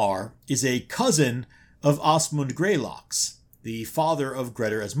father, Mar, is a cousin of Asmund Greylox, the father of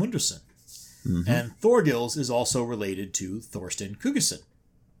Grettir Asmundarson. And Thorgils is also related to Thorstein Kugisson.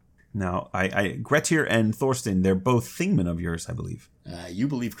 Now, Grettir and Thorstein, they're both Thingmen of yours, I believe. You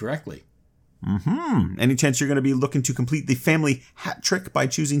believe correctly. Any chance you're going to be looking to complete the family hat trick by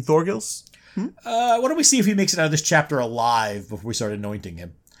choosing Thorgils? Why don't we see if he makes it out of this chapter alive before we start anointing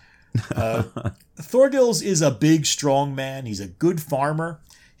him? Thorgils is a big, strong man. He's a good farmer.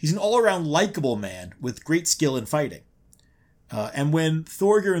 He's an all-around likable man with great skill in fighting. And when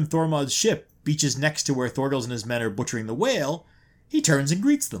Thorgeir and Thormod's ship beaches next to where Thorgils and his men are butchering the whale, he turns and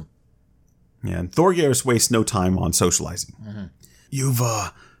greets them. Yeah, and Thorgeir wastes no time on socializing. You've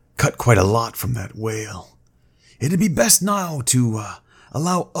cut quite a lot from that whale. It'd be best now to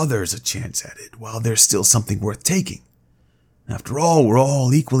allow others a chance at it while there's still something worth taking. After all, we're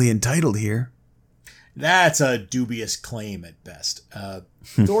all equally entitled here. That's a dubious claim at best.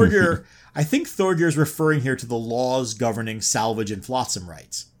 Thorgeir, I think Thorgeir's referring here to the laws governing salvage and flotsam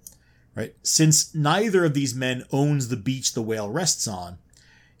rights. Right? Since neither of these men owns the beach the whale rests on,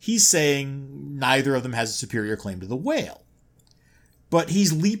 he's saying neither of them has a superior claim to the whale. But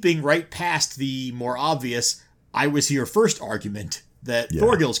he's leaping right past the more obvious I was here first argument that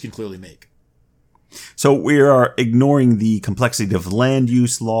Thorgils can clearly make. So we are ignoring the complexity of land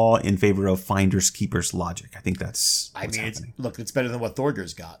use law in favor of finders keepers logic. I think that's what's happening. It's better than what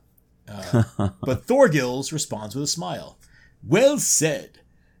Thorgeir's got. But Thorgils responds with a smile. Well said.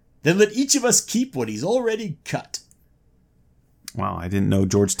 Then let each of us keep what he's already cut. Wow, I didn't know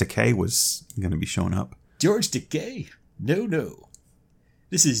George Takei was going to be showing up. George Takei? No.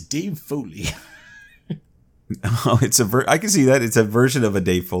 This is Dave Foley. Oh, I can see that. It's a version of a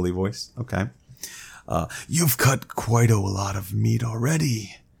Dave Foley voice. Okay. You've cut quite a lot of meat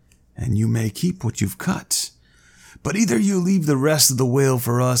already, and you may keep what you've cut. But either you leave the rest of the whale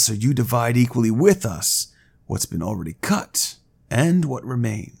for us, or you divide equally with us what's been already cut and what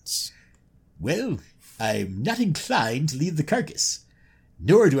remains. Well, I'm not inclined to leave the carcass,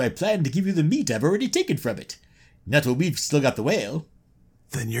 nor do I plan to give you the meat I've already taken from it. Not while we've still got the whale.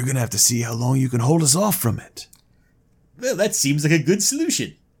 Then you're going to have to see how long you can hold us off from it. Well, that seems like a good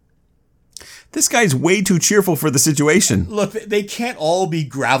solution. This guy's way too cheerful for the situation. Look, they can't all be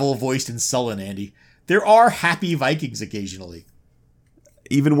gravel-voiced and sullen, Andy. There are happy Vikings occasionally.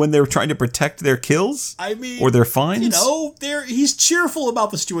 even when they're trying to protect their kills? I mean, or their finds? He's cheerful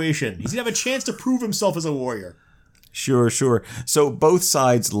about the situation. He's gonna have a chance to prove himself as a warrior. Sure. So both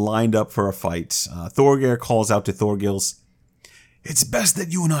sides lined up for a fight. Thorgeir calls out to Thorgils. It's best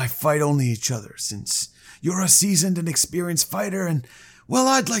that you and I fight only each other, since you're a seasoned and experienced fighter, and, well,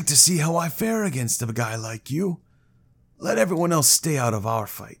 I'd like to see how I fare against a guy like you. Let everyone else stay out of our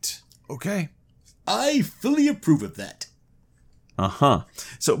fight, okay? I fully approve of that. Uh-huh.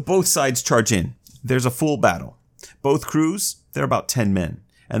 So both sides charge in. There's a full battle. Both crews, they're about 10 men,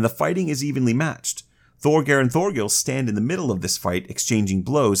 and the fighting is evenly matched. Thorgeir and Thorgils stand in the middle of this fight, exchanging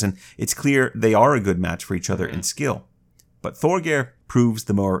blows, and it's clear they are a good match for each other in skill. But Thorgeir proves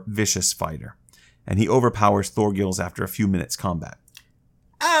the more vicious fighter, and he overpowers Thorgils after a few minutes' combat.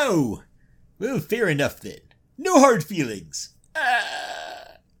 Oh! Well, fair enough then. No hard feelings.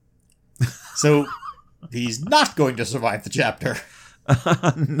 So, he's not going to survive the chapter.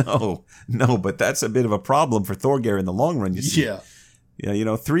 No, but that's a bit of a problem for Thorgeir in the long run, you see.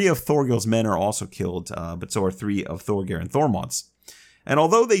 Yeah, 3 of Thorgils' men are also killed, but so are 3 of Thorgeir and Thormod's. And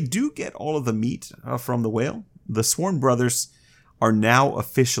although they do get all of the meat from the whale, the Sworn brothers are now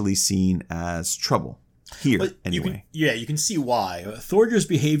officially seen as trouble. Here, but anyway. You can see why. Thorgeir's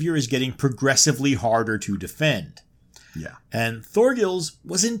behavior is getting progressively harder to defend. Yeah. And Thorgils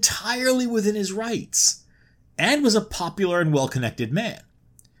was entirely within his rights, and was a popular and well-connected man.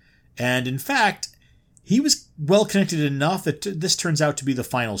 And in fact, he was well-connected enough that this turns out to be the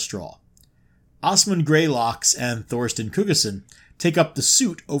final straw. Osmund Greylocks and Thorsten Kuggason take up the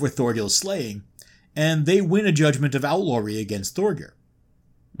suit over Thorgil's slaying, and they win a judgment of outlawry against Thorgeir.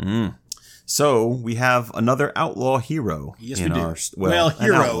 So we have another outlaw hero. Yes, in we do. Our,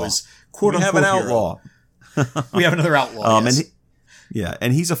 hero is quote-unquote We have an outlaw. We have another outlaw, yes.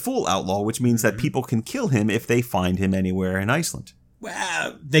 And he's a full outlaw, which means that people can kill him if they find him anywhere in Iceland.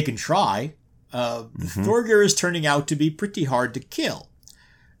 Well, they can try. Thorgeir is turning out to be pretty hard to kill.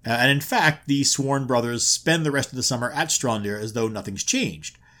 And in fact, the Sworn brothers spend the rest of the summer at Strondir as though nothing's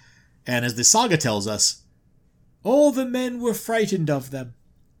changed. And as the saga tells us, all the men were frightened of them,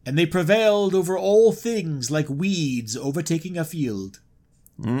 and they prevailed over all things like weeds overtaking a field.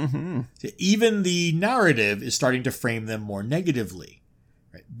 Even the narrative is starting to frame them more negatively.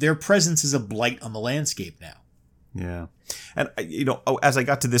 Right? Their presence is a blight on the landscape now. Yeah. And, as I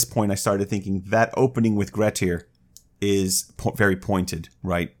got to this point, I started thinking that opening with Grettir is very pointed,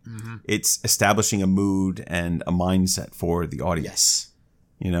 right? It's establishing a mood and a mindset for the audience.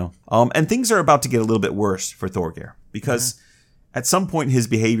 Yes. And things are about to get a little bit worse for Thorgeir, because at some point his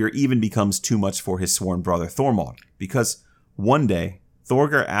behavior even becomes too much for his sworn brother Thormod, because one day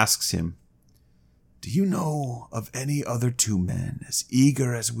Thorgeir asks him, "Do you know of any other 2 men as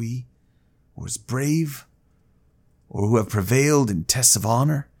eager as we, or as brave, or who have prevailed in tests of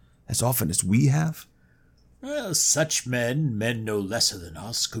honor as often as we have?" Well, such men no lesser than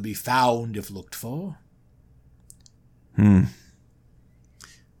us, could be found if looked for.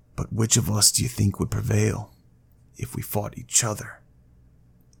 But which of us do you think would prevail if we fought each other?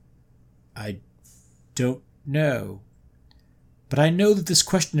 I don't know. But I know that this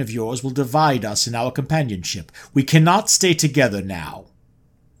question of yours will divide us in our companionship. We cannot stay together now.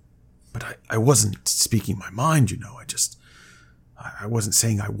 But I wasn't speaking my mind, I wasn't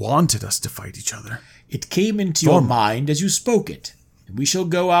saying I wanted us to fight each other. It came into your mind as you spoke it, and we shall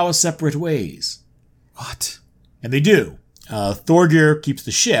go our separate ways. What? And they do. Thorgeir keeps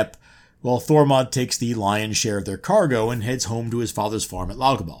the ship, while Thormod takes the lion's share of their cargo and heads home to his father's farm at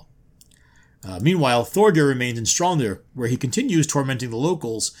Laugabal. Meanwhile, Thorgeir remains in Strondir, where he continues tormenting the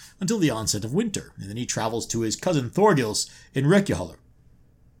locals until the onset of winter, and then he travels to his cousin Thorgils in Reykjavík.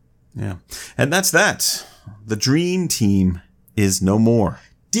 Yeah. And that's that. The dream team is no more.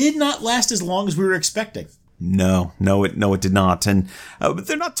 Did not last as long as we were expecting. No, it did not. And but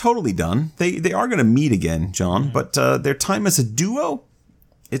they're not totally done. They are going to meet again, John, but their time as a duo,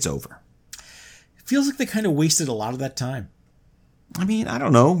 it's over. It feels like they kind of wasted a lot of that time. I mean, I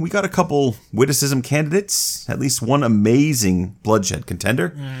don't know. We got a couple witticism candidates, at least one amazing bloodshed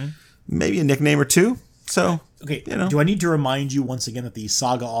contender, maybe a nickname or 2. So, okay, do I need to remind you once again that the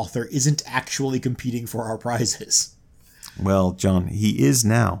saga author isn't actually competing for our prizes? Well, John, he is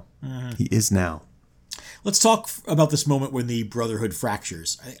now. He is now. Let's talk about this moment when the Brotherhood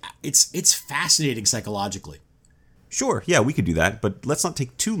fractures. It's fascinating psychologically. Sure, yeah, we could do that, but let's not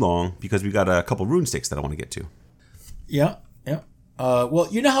take too long because we've got a couple rune sticks that I want to get to. Yeah. Well,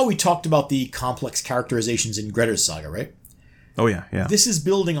 you know how we talked about the complex characterizations in Grettir's saga, right? Oh, yeah. This is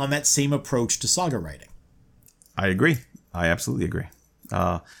building on that same approach to saga writing. I agree. I absolutely agree.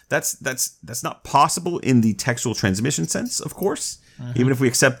 That's not possible in the textual transmission sense, of course, Even if we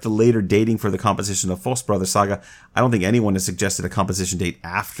accept the later dating for the composition of Fosbrother saga, I don't think anyone has suggested a composition date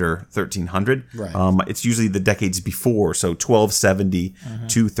after 1300. Right. It's usually the decades before, so 1270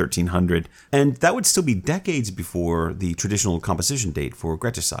 to 1300. And that would still be decades before the traditional composition date for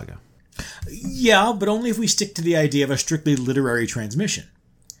Grettir saga. Yeah, but only if we stick to the idea of a strictly literary transmission.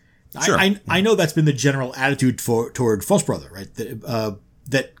 Sure. I know that's been the general attitude toward Fosbrother, right?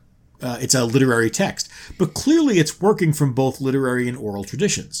 That it's a literary text, but clearly it's working from both literary and oral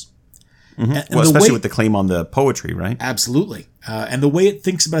traditions. And Well, especially with the claim on the poetry, right? Absolutely. And the way it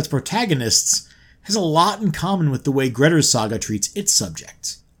thinks about its protagonists has a lot in common with the way Grettir's saga treats its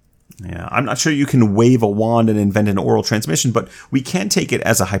subjects. Yeah, I'm not sure you can wave a wand and invent an oral transmission, but we can take it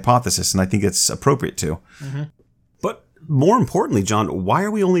as a hypothesis, and I think it's appropriate to. But more importantly, John, why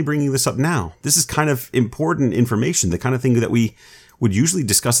are we only bringing this up now? This is kind of important information, the kind of thing that we would usually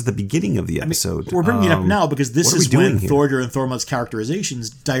discuss at the beginning of the episode. We're bringing it up now because this is when here? Thorgir and Thormod's characterizations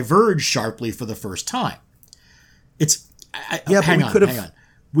diverge sharply for the first time. Hang on.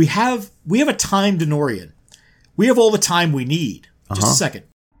 We have a time Denorian. We have all the time we need. Just a second.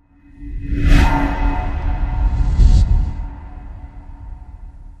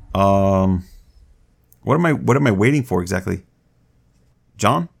 What am I waiting for exactly?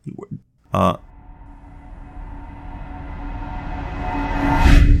 John?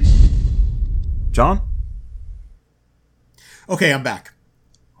 John? Okay, I'm back.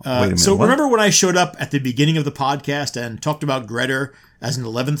 Wait a minute. So what? remember when I showed up at the beginning of the podcast and talked about Grettir as an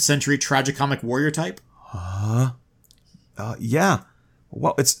 11th century tragicomic warrior type? Yeah.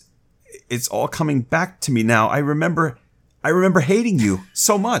 Well, it's all coming back to me now. I remember hating you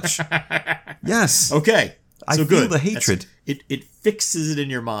so much. Yes. Okay. I So feel good. the hatred. It fixes it in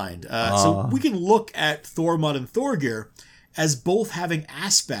your mind. So we can look at Thormod and Thorgir as both having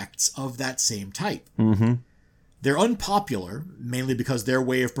aspects of that same type. Mm-hmm. They're unpopular, mainly because their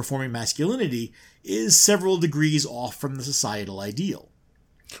way of performing masculinity is several degrees off from the societal ideal.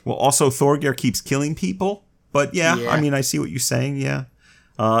 Well, also Thorgir keeps killing people, but yeah, Yeah. I mean, I see what you're saying. Yeah,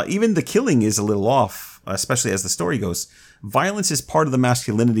 even the killing is a little off, especially as the story goes. Violence is part of the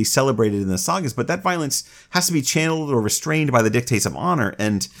masculinity celebrated in the sagas, but that violence has to be channeled or restrained by the dictates of honor,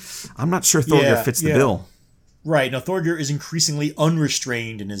 and I'm not sure Thorgir fits the bill. Right. Now, Thorgir is increasingly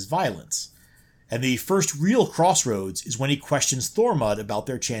unrestrained in his violence. And the first real crossroads is when he questions Thormod about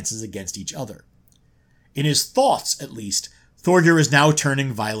their chances against each other. In his thoughts, at least, Thorgir is now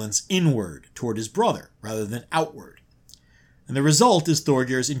turning violence inward toward his brother, rather than outward. And the result is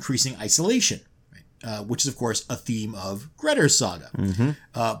Thorgir's increasing isolation, which is, of course, a theme of Grettir's saga.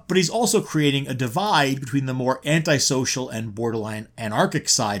 But he's also creating a divide between the more antisocial and borderline anarchic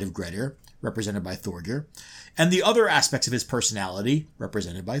side of Grettir, represented by Thorgir, and the other aspects of his personality,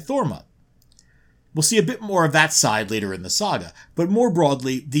 represented by Thormod. We'll see a bit more of that side later in the saga, but more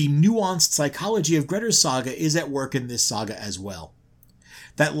broadly, the nuanced psychology of Grettir's saga is at work in this saga as well.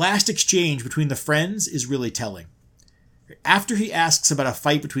 That last exchange between the friends is really telling. After he asks about a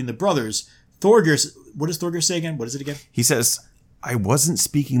fight between the brothers, what does Thorgir say again? What is it again? He says, "I wasn't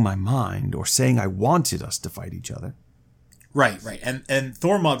speaking my mind or saying I wanted us to fight each other." Right. And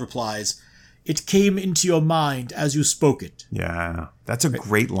Thormod replies, "It came into your mind as you spoke it." Yeah, that's a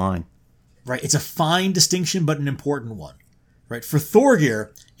great line. Right. It's a fine distinction, but an important one. Right. For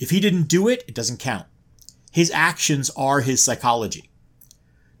Thorgir, if he didn't do it, it doesn't count. His actions are his psychology.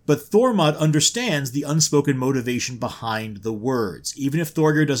 But Thormod understands the unspoken motivation behind the words, even if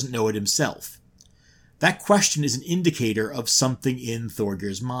Thorgir doesn't know it himself. That question is an indicator of something in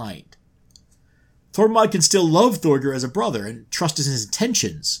Thorgir's mind. Thormod can still love Thorgir as a brother and trust in his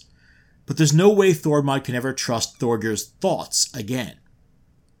intentions, but there's no way Thormod can ever trust Thorgir's thoughts again.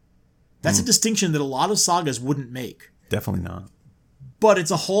 That's a distinction that a lot of sagas wouldn't make. Definitely not. But it's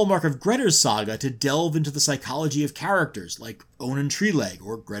a hallmark of Grettir's saga to delve into the psychology of characters like Onan Treeleg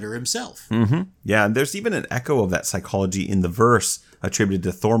or Grettir himself. Yeah, and there's even an echo of that psychology in the verse attributed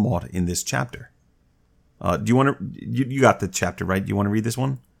to Thormod in this chapter. Do you want to? You got the chapter, right? Do you want to read this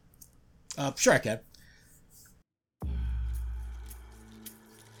one? Sure, I can.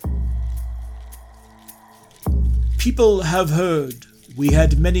 People have heard we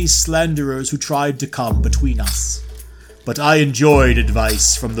had many slanderers who tried to come between us, but I enjoyed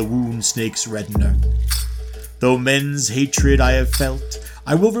advice from the wound snake's reddener. Though men's hatred I have felt,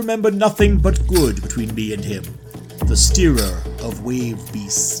 I will remember nothing but good between me and him, the steerer of wave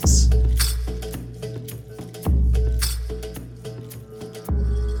beasts.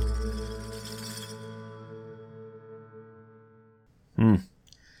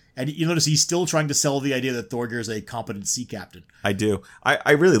 And you notice he's still trying to sell the idea that Thorgeir is a competent sea captain. I do.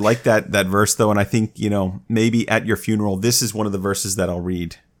 I really like that verse, though, and I think, maybe at your funeral, this is one of the verses that I'll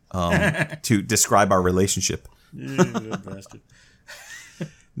read to describe our relationship. Bastard.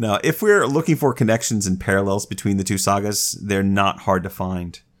 Now, if we're looking for connections and parallels between the two sagas, they're not hard to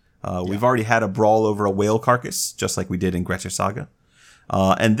find. We've already had a brawl over a whale carcass, just like we did in Grettir Saga.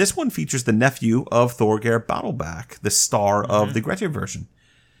 And this one features the nephew of Thorgeir Battleback, the star of the Grettir version.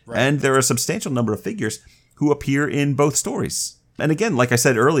 Right. And there are a substantial number of figures who appear in both stories. And again, like I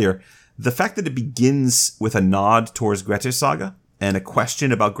said earlier, the fact that it begins with a nod towards Grettir Saga and a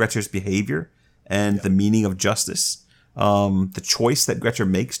question about Grettir's behavior and the meaning of justice, the choice that Grettir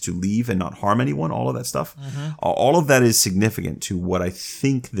makes to leave and not harm anyone, all of that stuff, all of that is significant to what I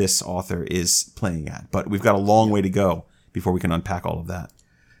think this author is playing at. But we've got a long way to go before we can unpack all of that.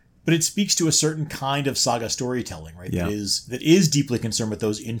 But it speaks to a certain kind of saga storytelling, right? Yeah. That is deeply concerned with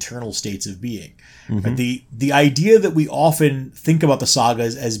those internal states of being. Right? The idea that we often think about the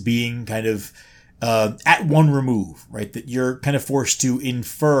sagas as being kind of at one remove, right? That you're kind of forced to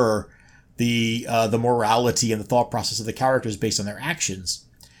infer the morality and the thought process of the characters based on their actions.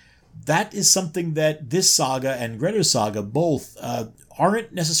 That is something that this saga and Grettir Saga both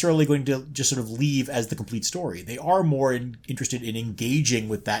aren't necessarily going to just sort of leave as the complete story. They are more interested in engaging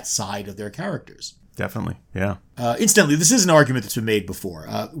with that side of their characters. Definitely, yeah. Incidentally, this is an argument that's been made before.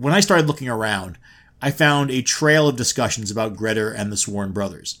 When I started looking around, I found a trail of discussions about Grettir and the Sworn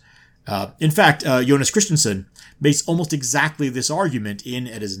Brothers. In fact, Jonas Christensen makes almost exactly this argument in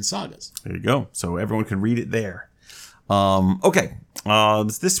Eddas and Sagas. There you go. So everyone can read it there. Okay.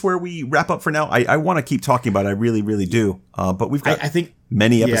 Is this where we wrap up for now? I want to keep talking about it. I really, really do. But we've got I think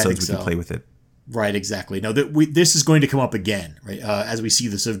many episodes we can play with it. Right, exactly. No, this is going to come up again, right? As we see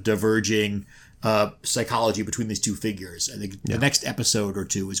the sort of diverging psychology between these two figures. I think the next episode or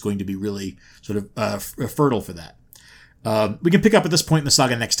two is going to be really sort of fertile for that. We can pick up at this point in the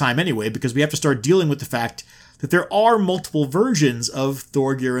saga next time anyway, because we have to start dealing with the fact that there are multiple versions of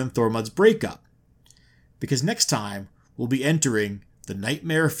Thorgeir and Thormod's breakup. Because next time, we'll be entering the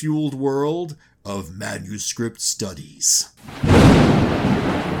nightmare-fueled world of manuscript studies.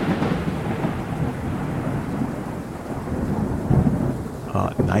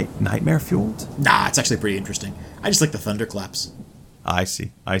 Nightmare-fueled? Nah, it's actually pretty interesting. I just like the thunderclaps. I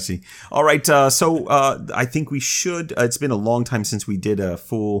see. All right, so I think we should... it's been a long time since we did a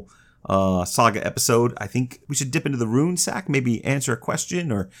full saga episode. I think we should dip into the rune sack, maybe answer a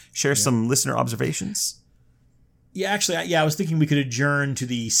question or share some listener observations. Yeah, actually, I was thinking we could adjourn to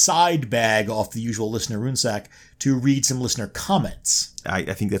the side bag off the usual listener rune sack to read some listener comments.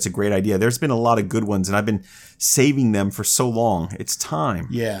 I think that's a great idea. There's been a lot of good ones, and I've been saving them for so long. It's time.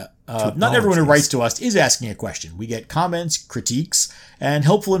 Yeah. Not everyone who writes to us is asking a question. We get comments, critiques, and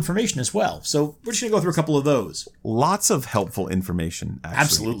helpful information as well. So we're just going to go through a couple of those. Lots of helpful information, actually.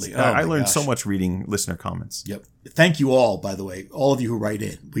 Absolutely. I learned so much reading listener comments. Yep. Thank you all, by the way, all of you who write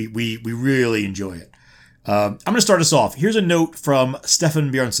in. We really enjoy it. I'm going to start us off. Here's a note from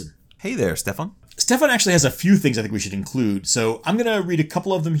Stefan Björnsson. Hey there, Stefan. Stefan actually has a few things I think we should include, so I'm going to read a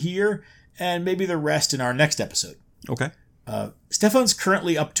couple of them here, and maybe the rest in our next episode. Okay. Stefan's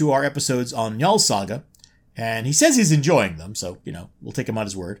currently up to our episodes on Njal Saga, and he says he's enjoying them, so, we'll take him on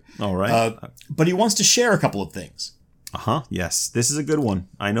his word. All right. But he wants to share a couple of things. Uh-huh, yes. This is a good one.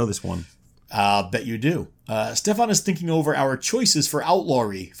 I know this one. Bet you do. Stefan is thinking over our choices for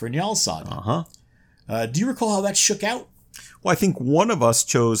outlawry for Njal Saga. Uh-huh. Do you recall how that shook out? Well, I think one of us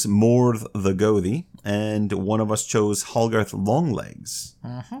chose Morth the Gothi, and one of us chose Halgarth Longlegs.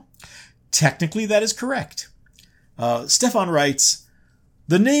 Uh-huh. Technically, that is correct. Stefan writes,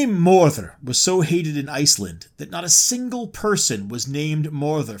 the name Morther was so hated in Iceland that not a single person was named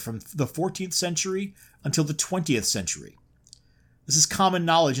Morther from the 14th century until the 20th century. This is common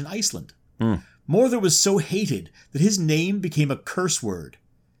knowledge in Iceland. Morther was so hated that his name became a curse word.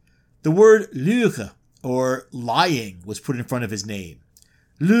 The word lüge, or lying, was put in front of his name.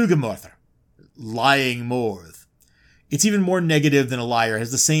 Lügemorther, lying Morth. It's even more negative than a liar. It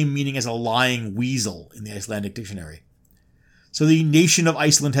has the same meaning as a lying weasel in the Icelandic dictionary. So the nation of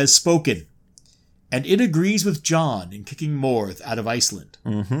Iceland has spoken, and it agrees with John in kicking Morth out of Iceland.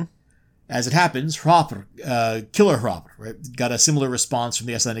 Mm-hmm. As it happens, Hrapr, Killer Hrapr, right, got a similar response from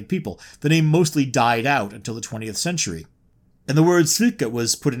the Icelandic people. The name mostly died out until the 20th century. And the word Svika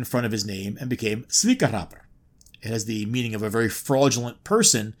was put in front of his name and became Svikarapr. It has the meaning of a very fraudulent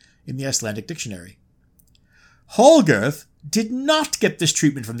person in the Icelandic dictionary. Halgarth did not get this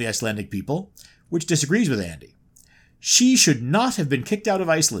treatment from the Icelandic people, which disagrees with Andy. She should not have been kicked out of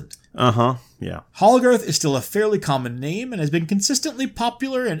Iceland. Uh-huh. Yeah. Hallgarth is still a fairly common name and has been consistently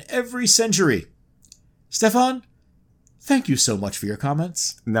popular in every century. Stefan, thank you so much for your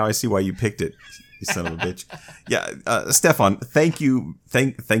comments. Now I see why you picked it, you son of a bitch. Yeah, Stefan, thank you.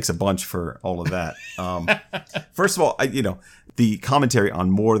 Thanks a bunch for all of that. First of all, the commentary on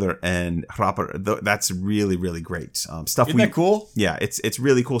Mordor and Hrapr, that's really, really great. Stuff. Isn't that cool? Yeah, it's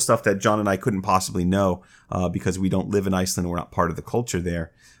really cool stuff that John and I couldn't possibly know because we don't live in Iceland. We're not part of the culture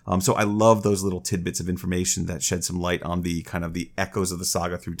there. So I love those little tidbits of information that shed some light on the kind of the echoes of the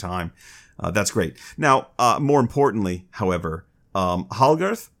saga through time. That's great. Now, more importantly, however,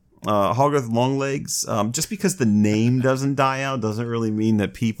 Hallgarth Longlegs, just because the name doesn't die out doesn't really mean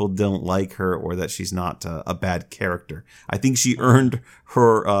that people don't like her or that she's not a bad character. I think she earned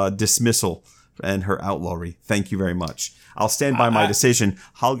her dismissal and her outlawry. Thank you very much. I'll stand by my decision.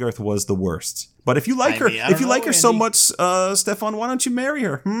 Hallgarth was the worst. But if you like her so much, Stefan, why don't you marry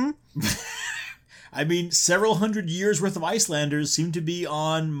her? I mean, several hundred years worth of Icelanders seem to be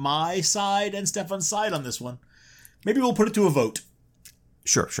on my side and Stefan's side on this one. Maybe we'll put it to a vote.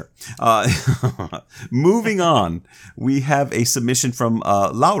 Sure. Moving on, we have a submission from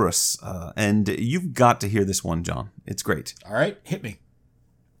Laurus, and you've got to hear this one, John. It's great. All right, hit me.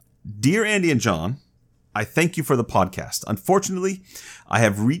 Dear Andy and John, I thank you for the podcast. Unfortunately, I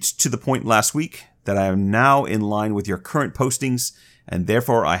have reached to the point last week that I am now in line with your current postings, and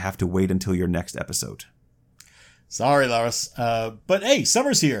therefore I have to wait until your next episode. Sorry, Laurus. But hey,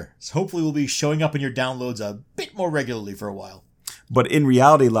 summer's here, so hopefully we'll be showing up in your downloads a bit more regularly for a while. But in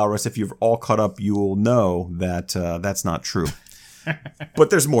reality, Laurus, if you're all caught up, you will know that that's not true. But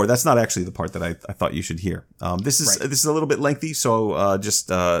there's more. That's not actually the part that I thought you should hear. This is a little bit lengthy, so just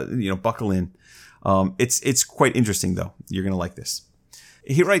buckle in. It's quite interesting, though. You're going to like this.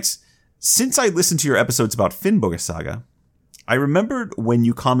 He writes, since I listened to your episodes about Finnboga Saga, I remembered when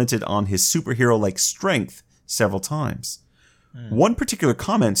you commented on his superhero-like strength several times. One particular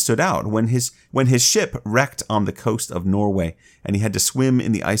comment stood out when his ship wrecked on the coast of Norway, and he had to swim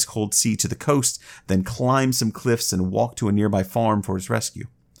in the ice-cold sea to the coast, then climb some cliffs and walk to a nearby farm for his rescue.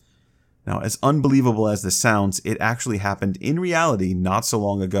 Now, as unbelievable as this sounds, it actually happened in reality not so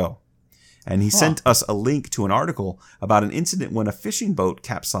long ago. And he sent us a link to an article about an incident when a fishing boat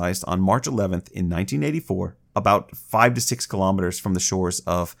capsized on March 11th in 1984, about 5 to 6 kilometers from the shores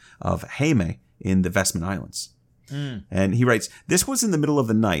of Heimaey in the Vestman Islands. And he writes, this was in the middle of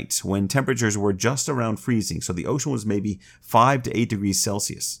the night when temperatures were just around freezing, so the ocean was maybe 5 to 8 degrees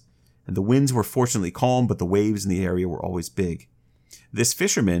Celsius. And the winds were fortunately calm, but the waves in the area were always big. This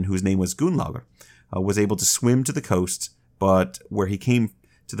fisherman, whose name was Gunnlaugr, was able to swim to the coast, but where he came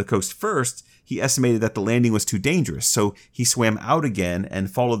to the coast first, he estimated that the landing was too dangerous, so he swam out again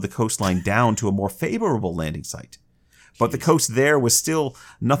and followed the coastline down to a more favorable landing site. But the coast there was still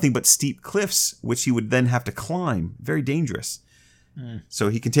nothing but steep cliffs, which he would then have to climb. Very dangerous. So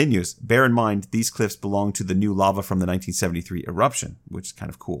he continues, bear in mind, these cliffs belong to the new lava from the 1973 eruption, which is kind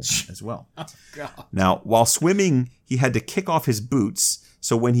of cool as well. Oh, God. Now, while swimming, he had to kick off his boots.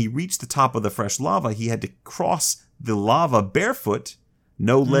 So when he reached the top of the fresh lava, he had to cross the lava barefoot.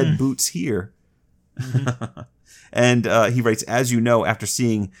 No lead boots here. And he writes, as you know, after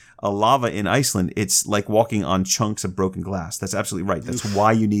seeing a lava in Iceland, it's like walking on chunks of broken glass. That's absolutely right. That's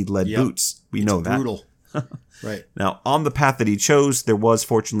why you need lead boots. We know that. Brutal. Right. Now, on the path that he chose, there was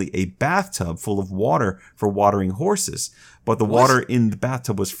fortunately a bathtub full of water for watering horses. But the water in the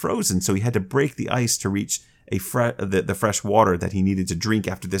bathtub was frozen, so he had to break the ice to reach the fresh water that he needed to drink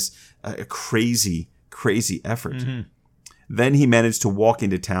after this crazy effort. Then he managed to walk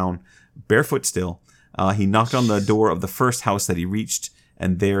into town, barefoot still. He knocked on the door of the first house that he reached,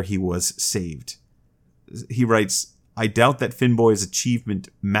 and there he was saved. He writes, I doubt that Finnboga's achievement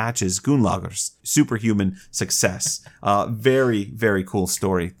matches Gunnlaugr's superhuman success. Very, very cool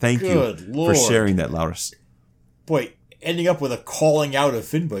story. Thank you for sharing that, Laurus. Boy, ending up with a calling out of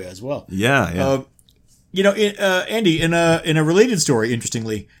Finnboga as well. Yeah. Andy, in a related story,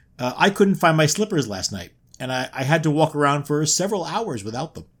 interestingly, I couldn't find my slippers last night, and I had to walk around for several hours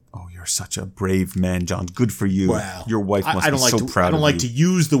without them. Oh, you're such a brave man, John. Good for you. Wow. Your wife must be so proud of you. I don't like to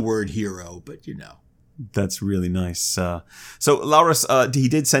use the word hero, but you know. That's really nice. So, Laurus, he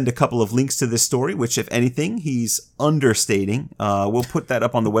did send a couple of links to this story, which, if anything, he's understating. We'll put that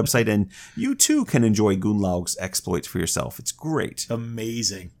up on the website, and you, too, can enjoy Gunnlaug's exploits for yourself. It's great.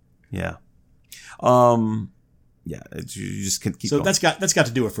 Amazing. Yeah. You just can keep going. So that's got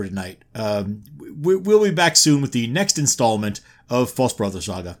to do it for tonight. We'll be back soon with the next installment of False Brother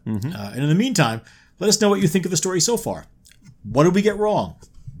Saga. And in the meantime, let us know what you think of the story so far. What did we get wrong?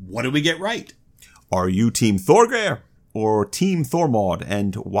 What did we get right? Are you Team Thorgeir or Team Thormod,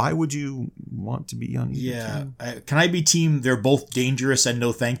 and why would you want to be on either team? Can I be team they're both dangerous and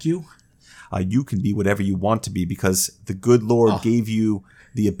no thank you? You can be whatever you want to be because the good Lord gave you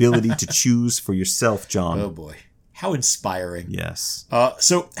the ability to choose for yourself, John. Oh boy. How inspiring. Yes.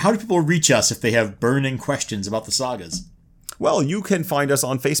 So how do people reach us if they have burning questions about the sagas? Well, you can find us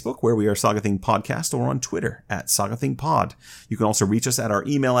on Facebook, where we are Saga Thing Podcast, or on Twitter at Saga Thing Pod. You can also reach us at our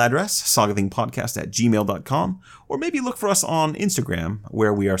email address, sagathingpodcast@gmail.com, or maybe look for us on Instagram,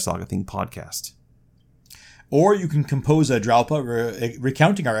 where we are Saga Thing Podcast. Or you can compose a Draupa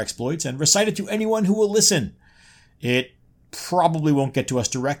recounting our exploits and recite it to anyone who will listen. It probably won't get to us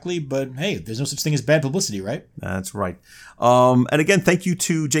directly, but hey, there's no such thing as bad publicity, right? That's right. And again, thank you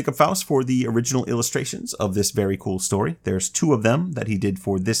to Jacob Faust for the original illustrations of this very cool story. There's 2 of them that he did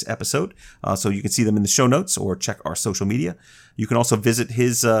for this episode, so you can see them in the show notes or check our social media. You can also visit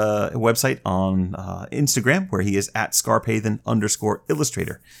his website on Instagram, where he is at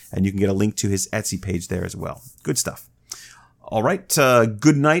Scarpathan_illustrator, and you can get a link to his Etsy page there as well. Good stuff. All right,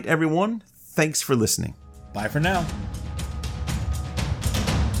 good night, everyone. Thanks for listening. Bye for now.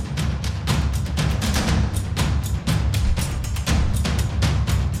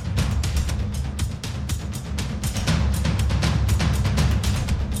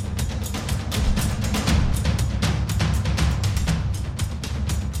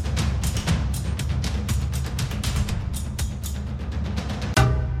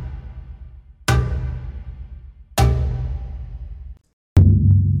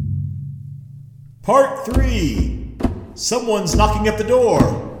 Part 3. Someone's knocking at the door.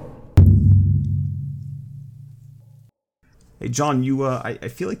 Hey, John, I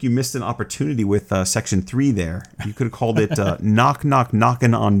feel like you missed an opportunity with Section 3 there. You could have called it Knock, Knock,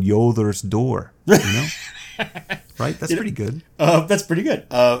 Knocking on Yother's Door. You know? Right? That's pretty good. That's pretty good.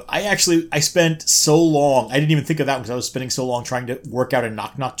 I spent so long, I didn't even think of that because I was spending so long trying to work out a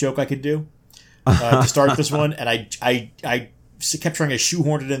knock-knock joke I could do to start this one, and I kept trying to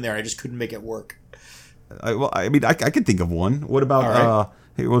shoehorn it in there. I just couldn't make it work. I could think of one. What about, right.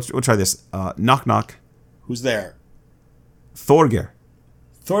 Hey, we'll try this. Knock, knock. Who's there? Thorger.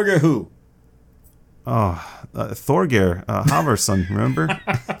 Thorger who? Thorger, Halvarsson, remember?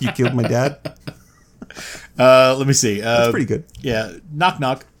 You killed my dad? Let me see. That's pretty good. Yeah, knock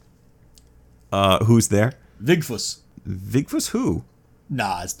knock. Who's there? Vigfus. Vigfus who?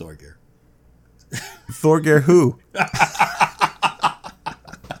 Nah, it's Thorger. Thorger who?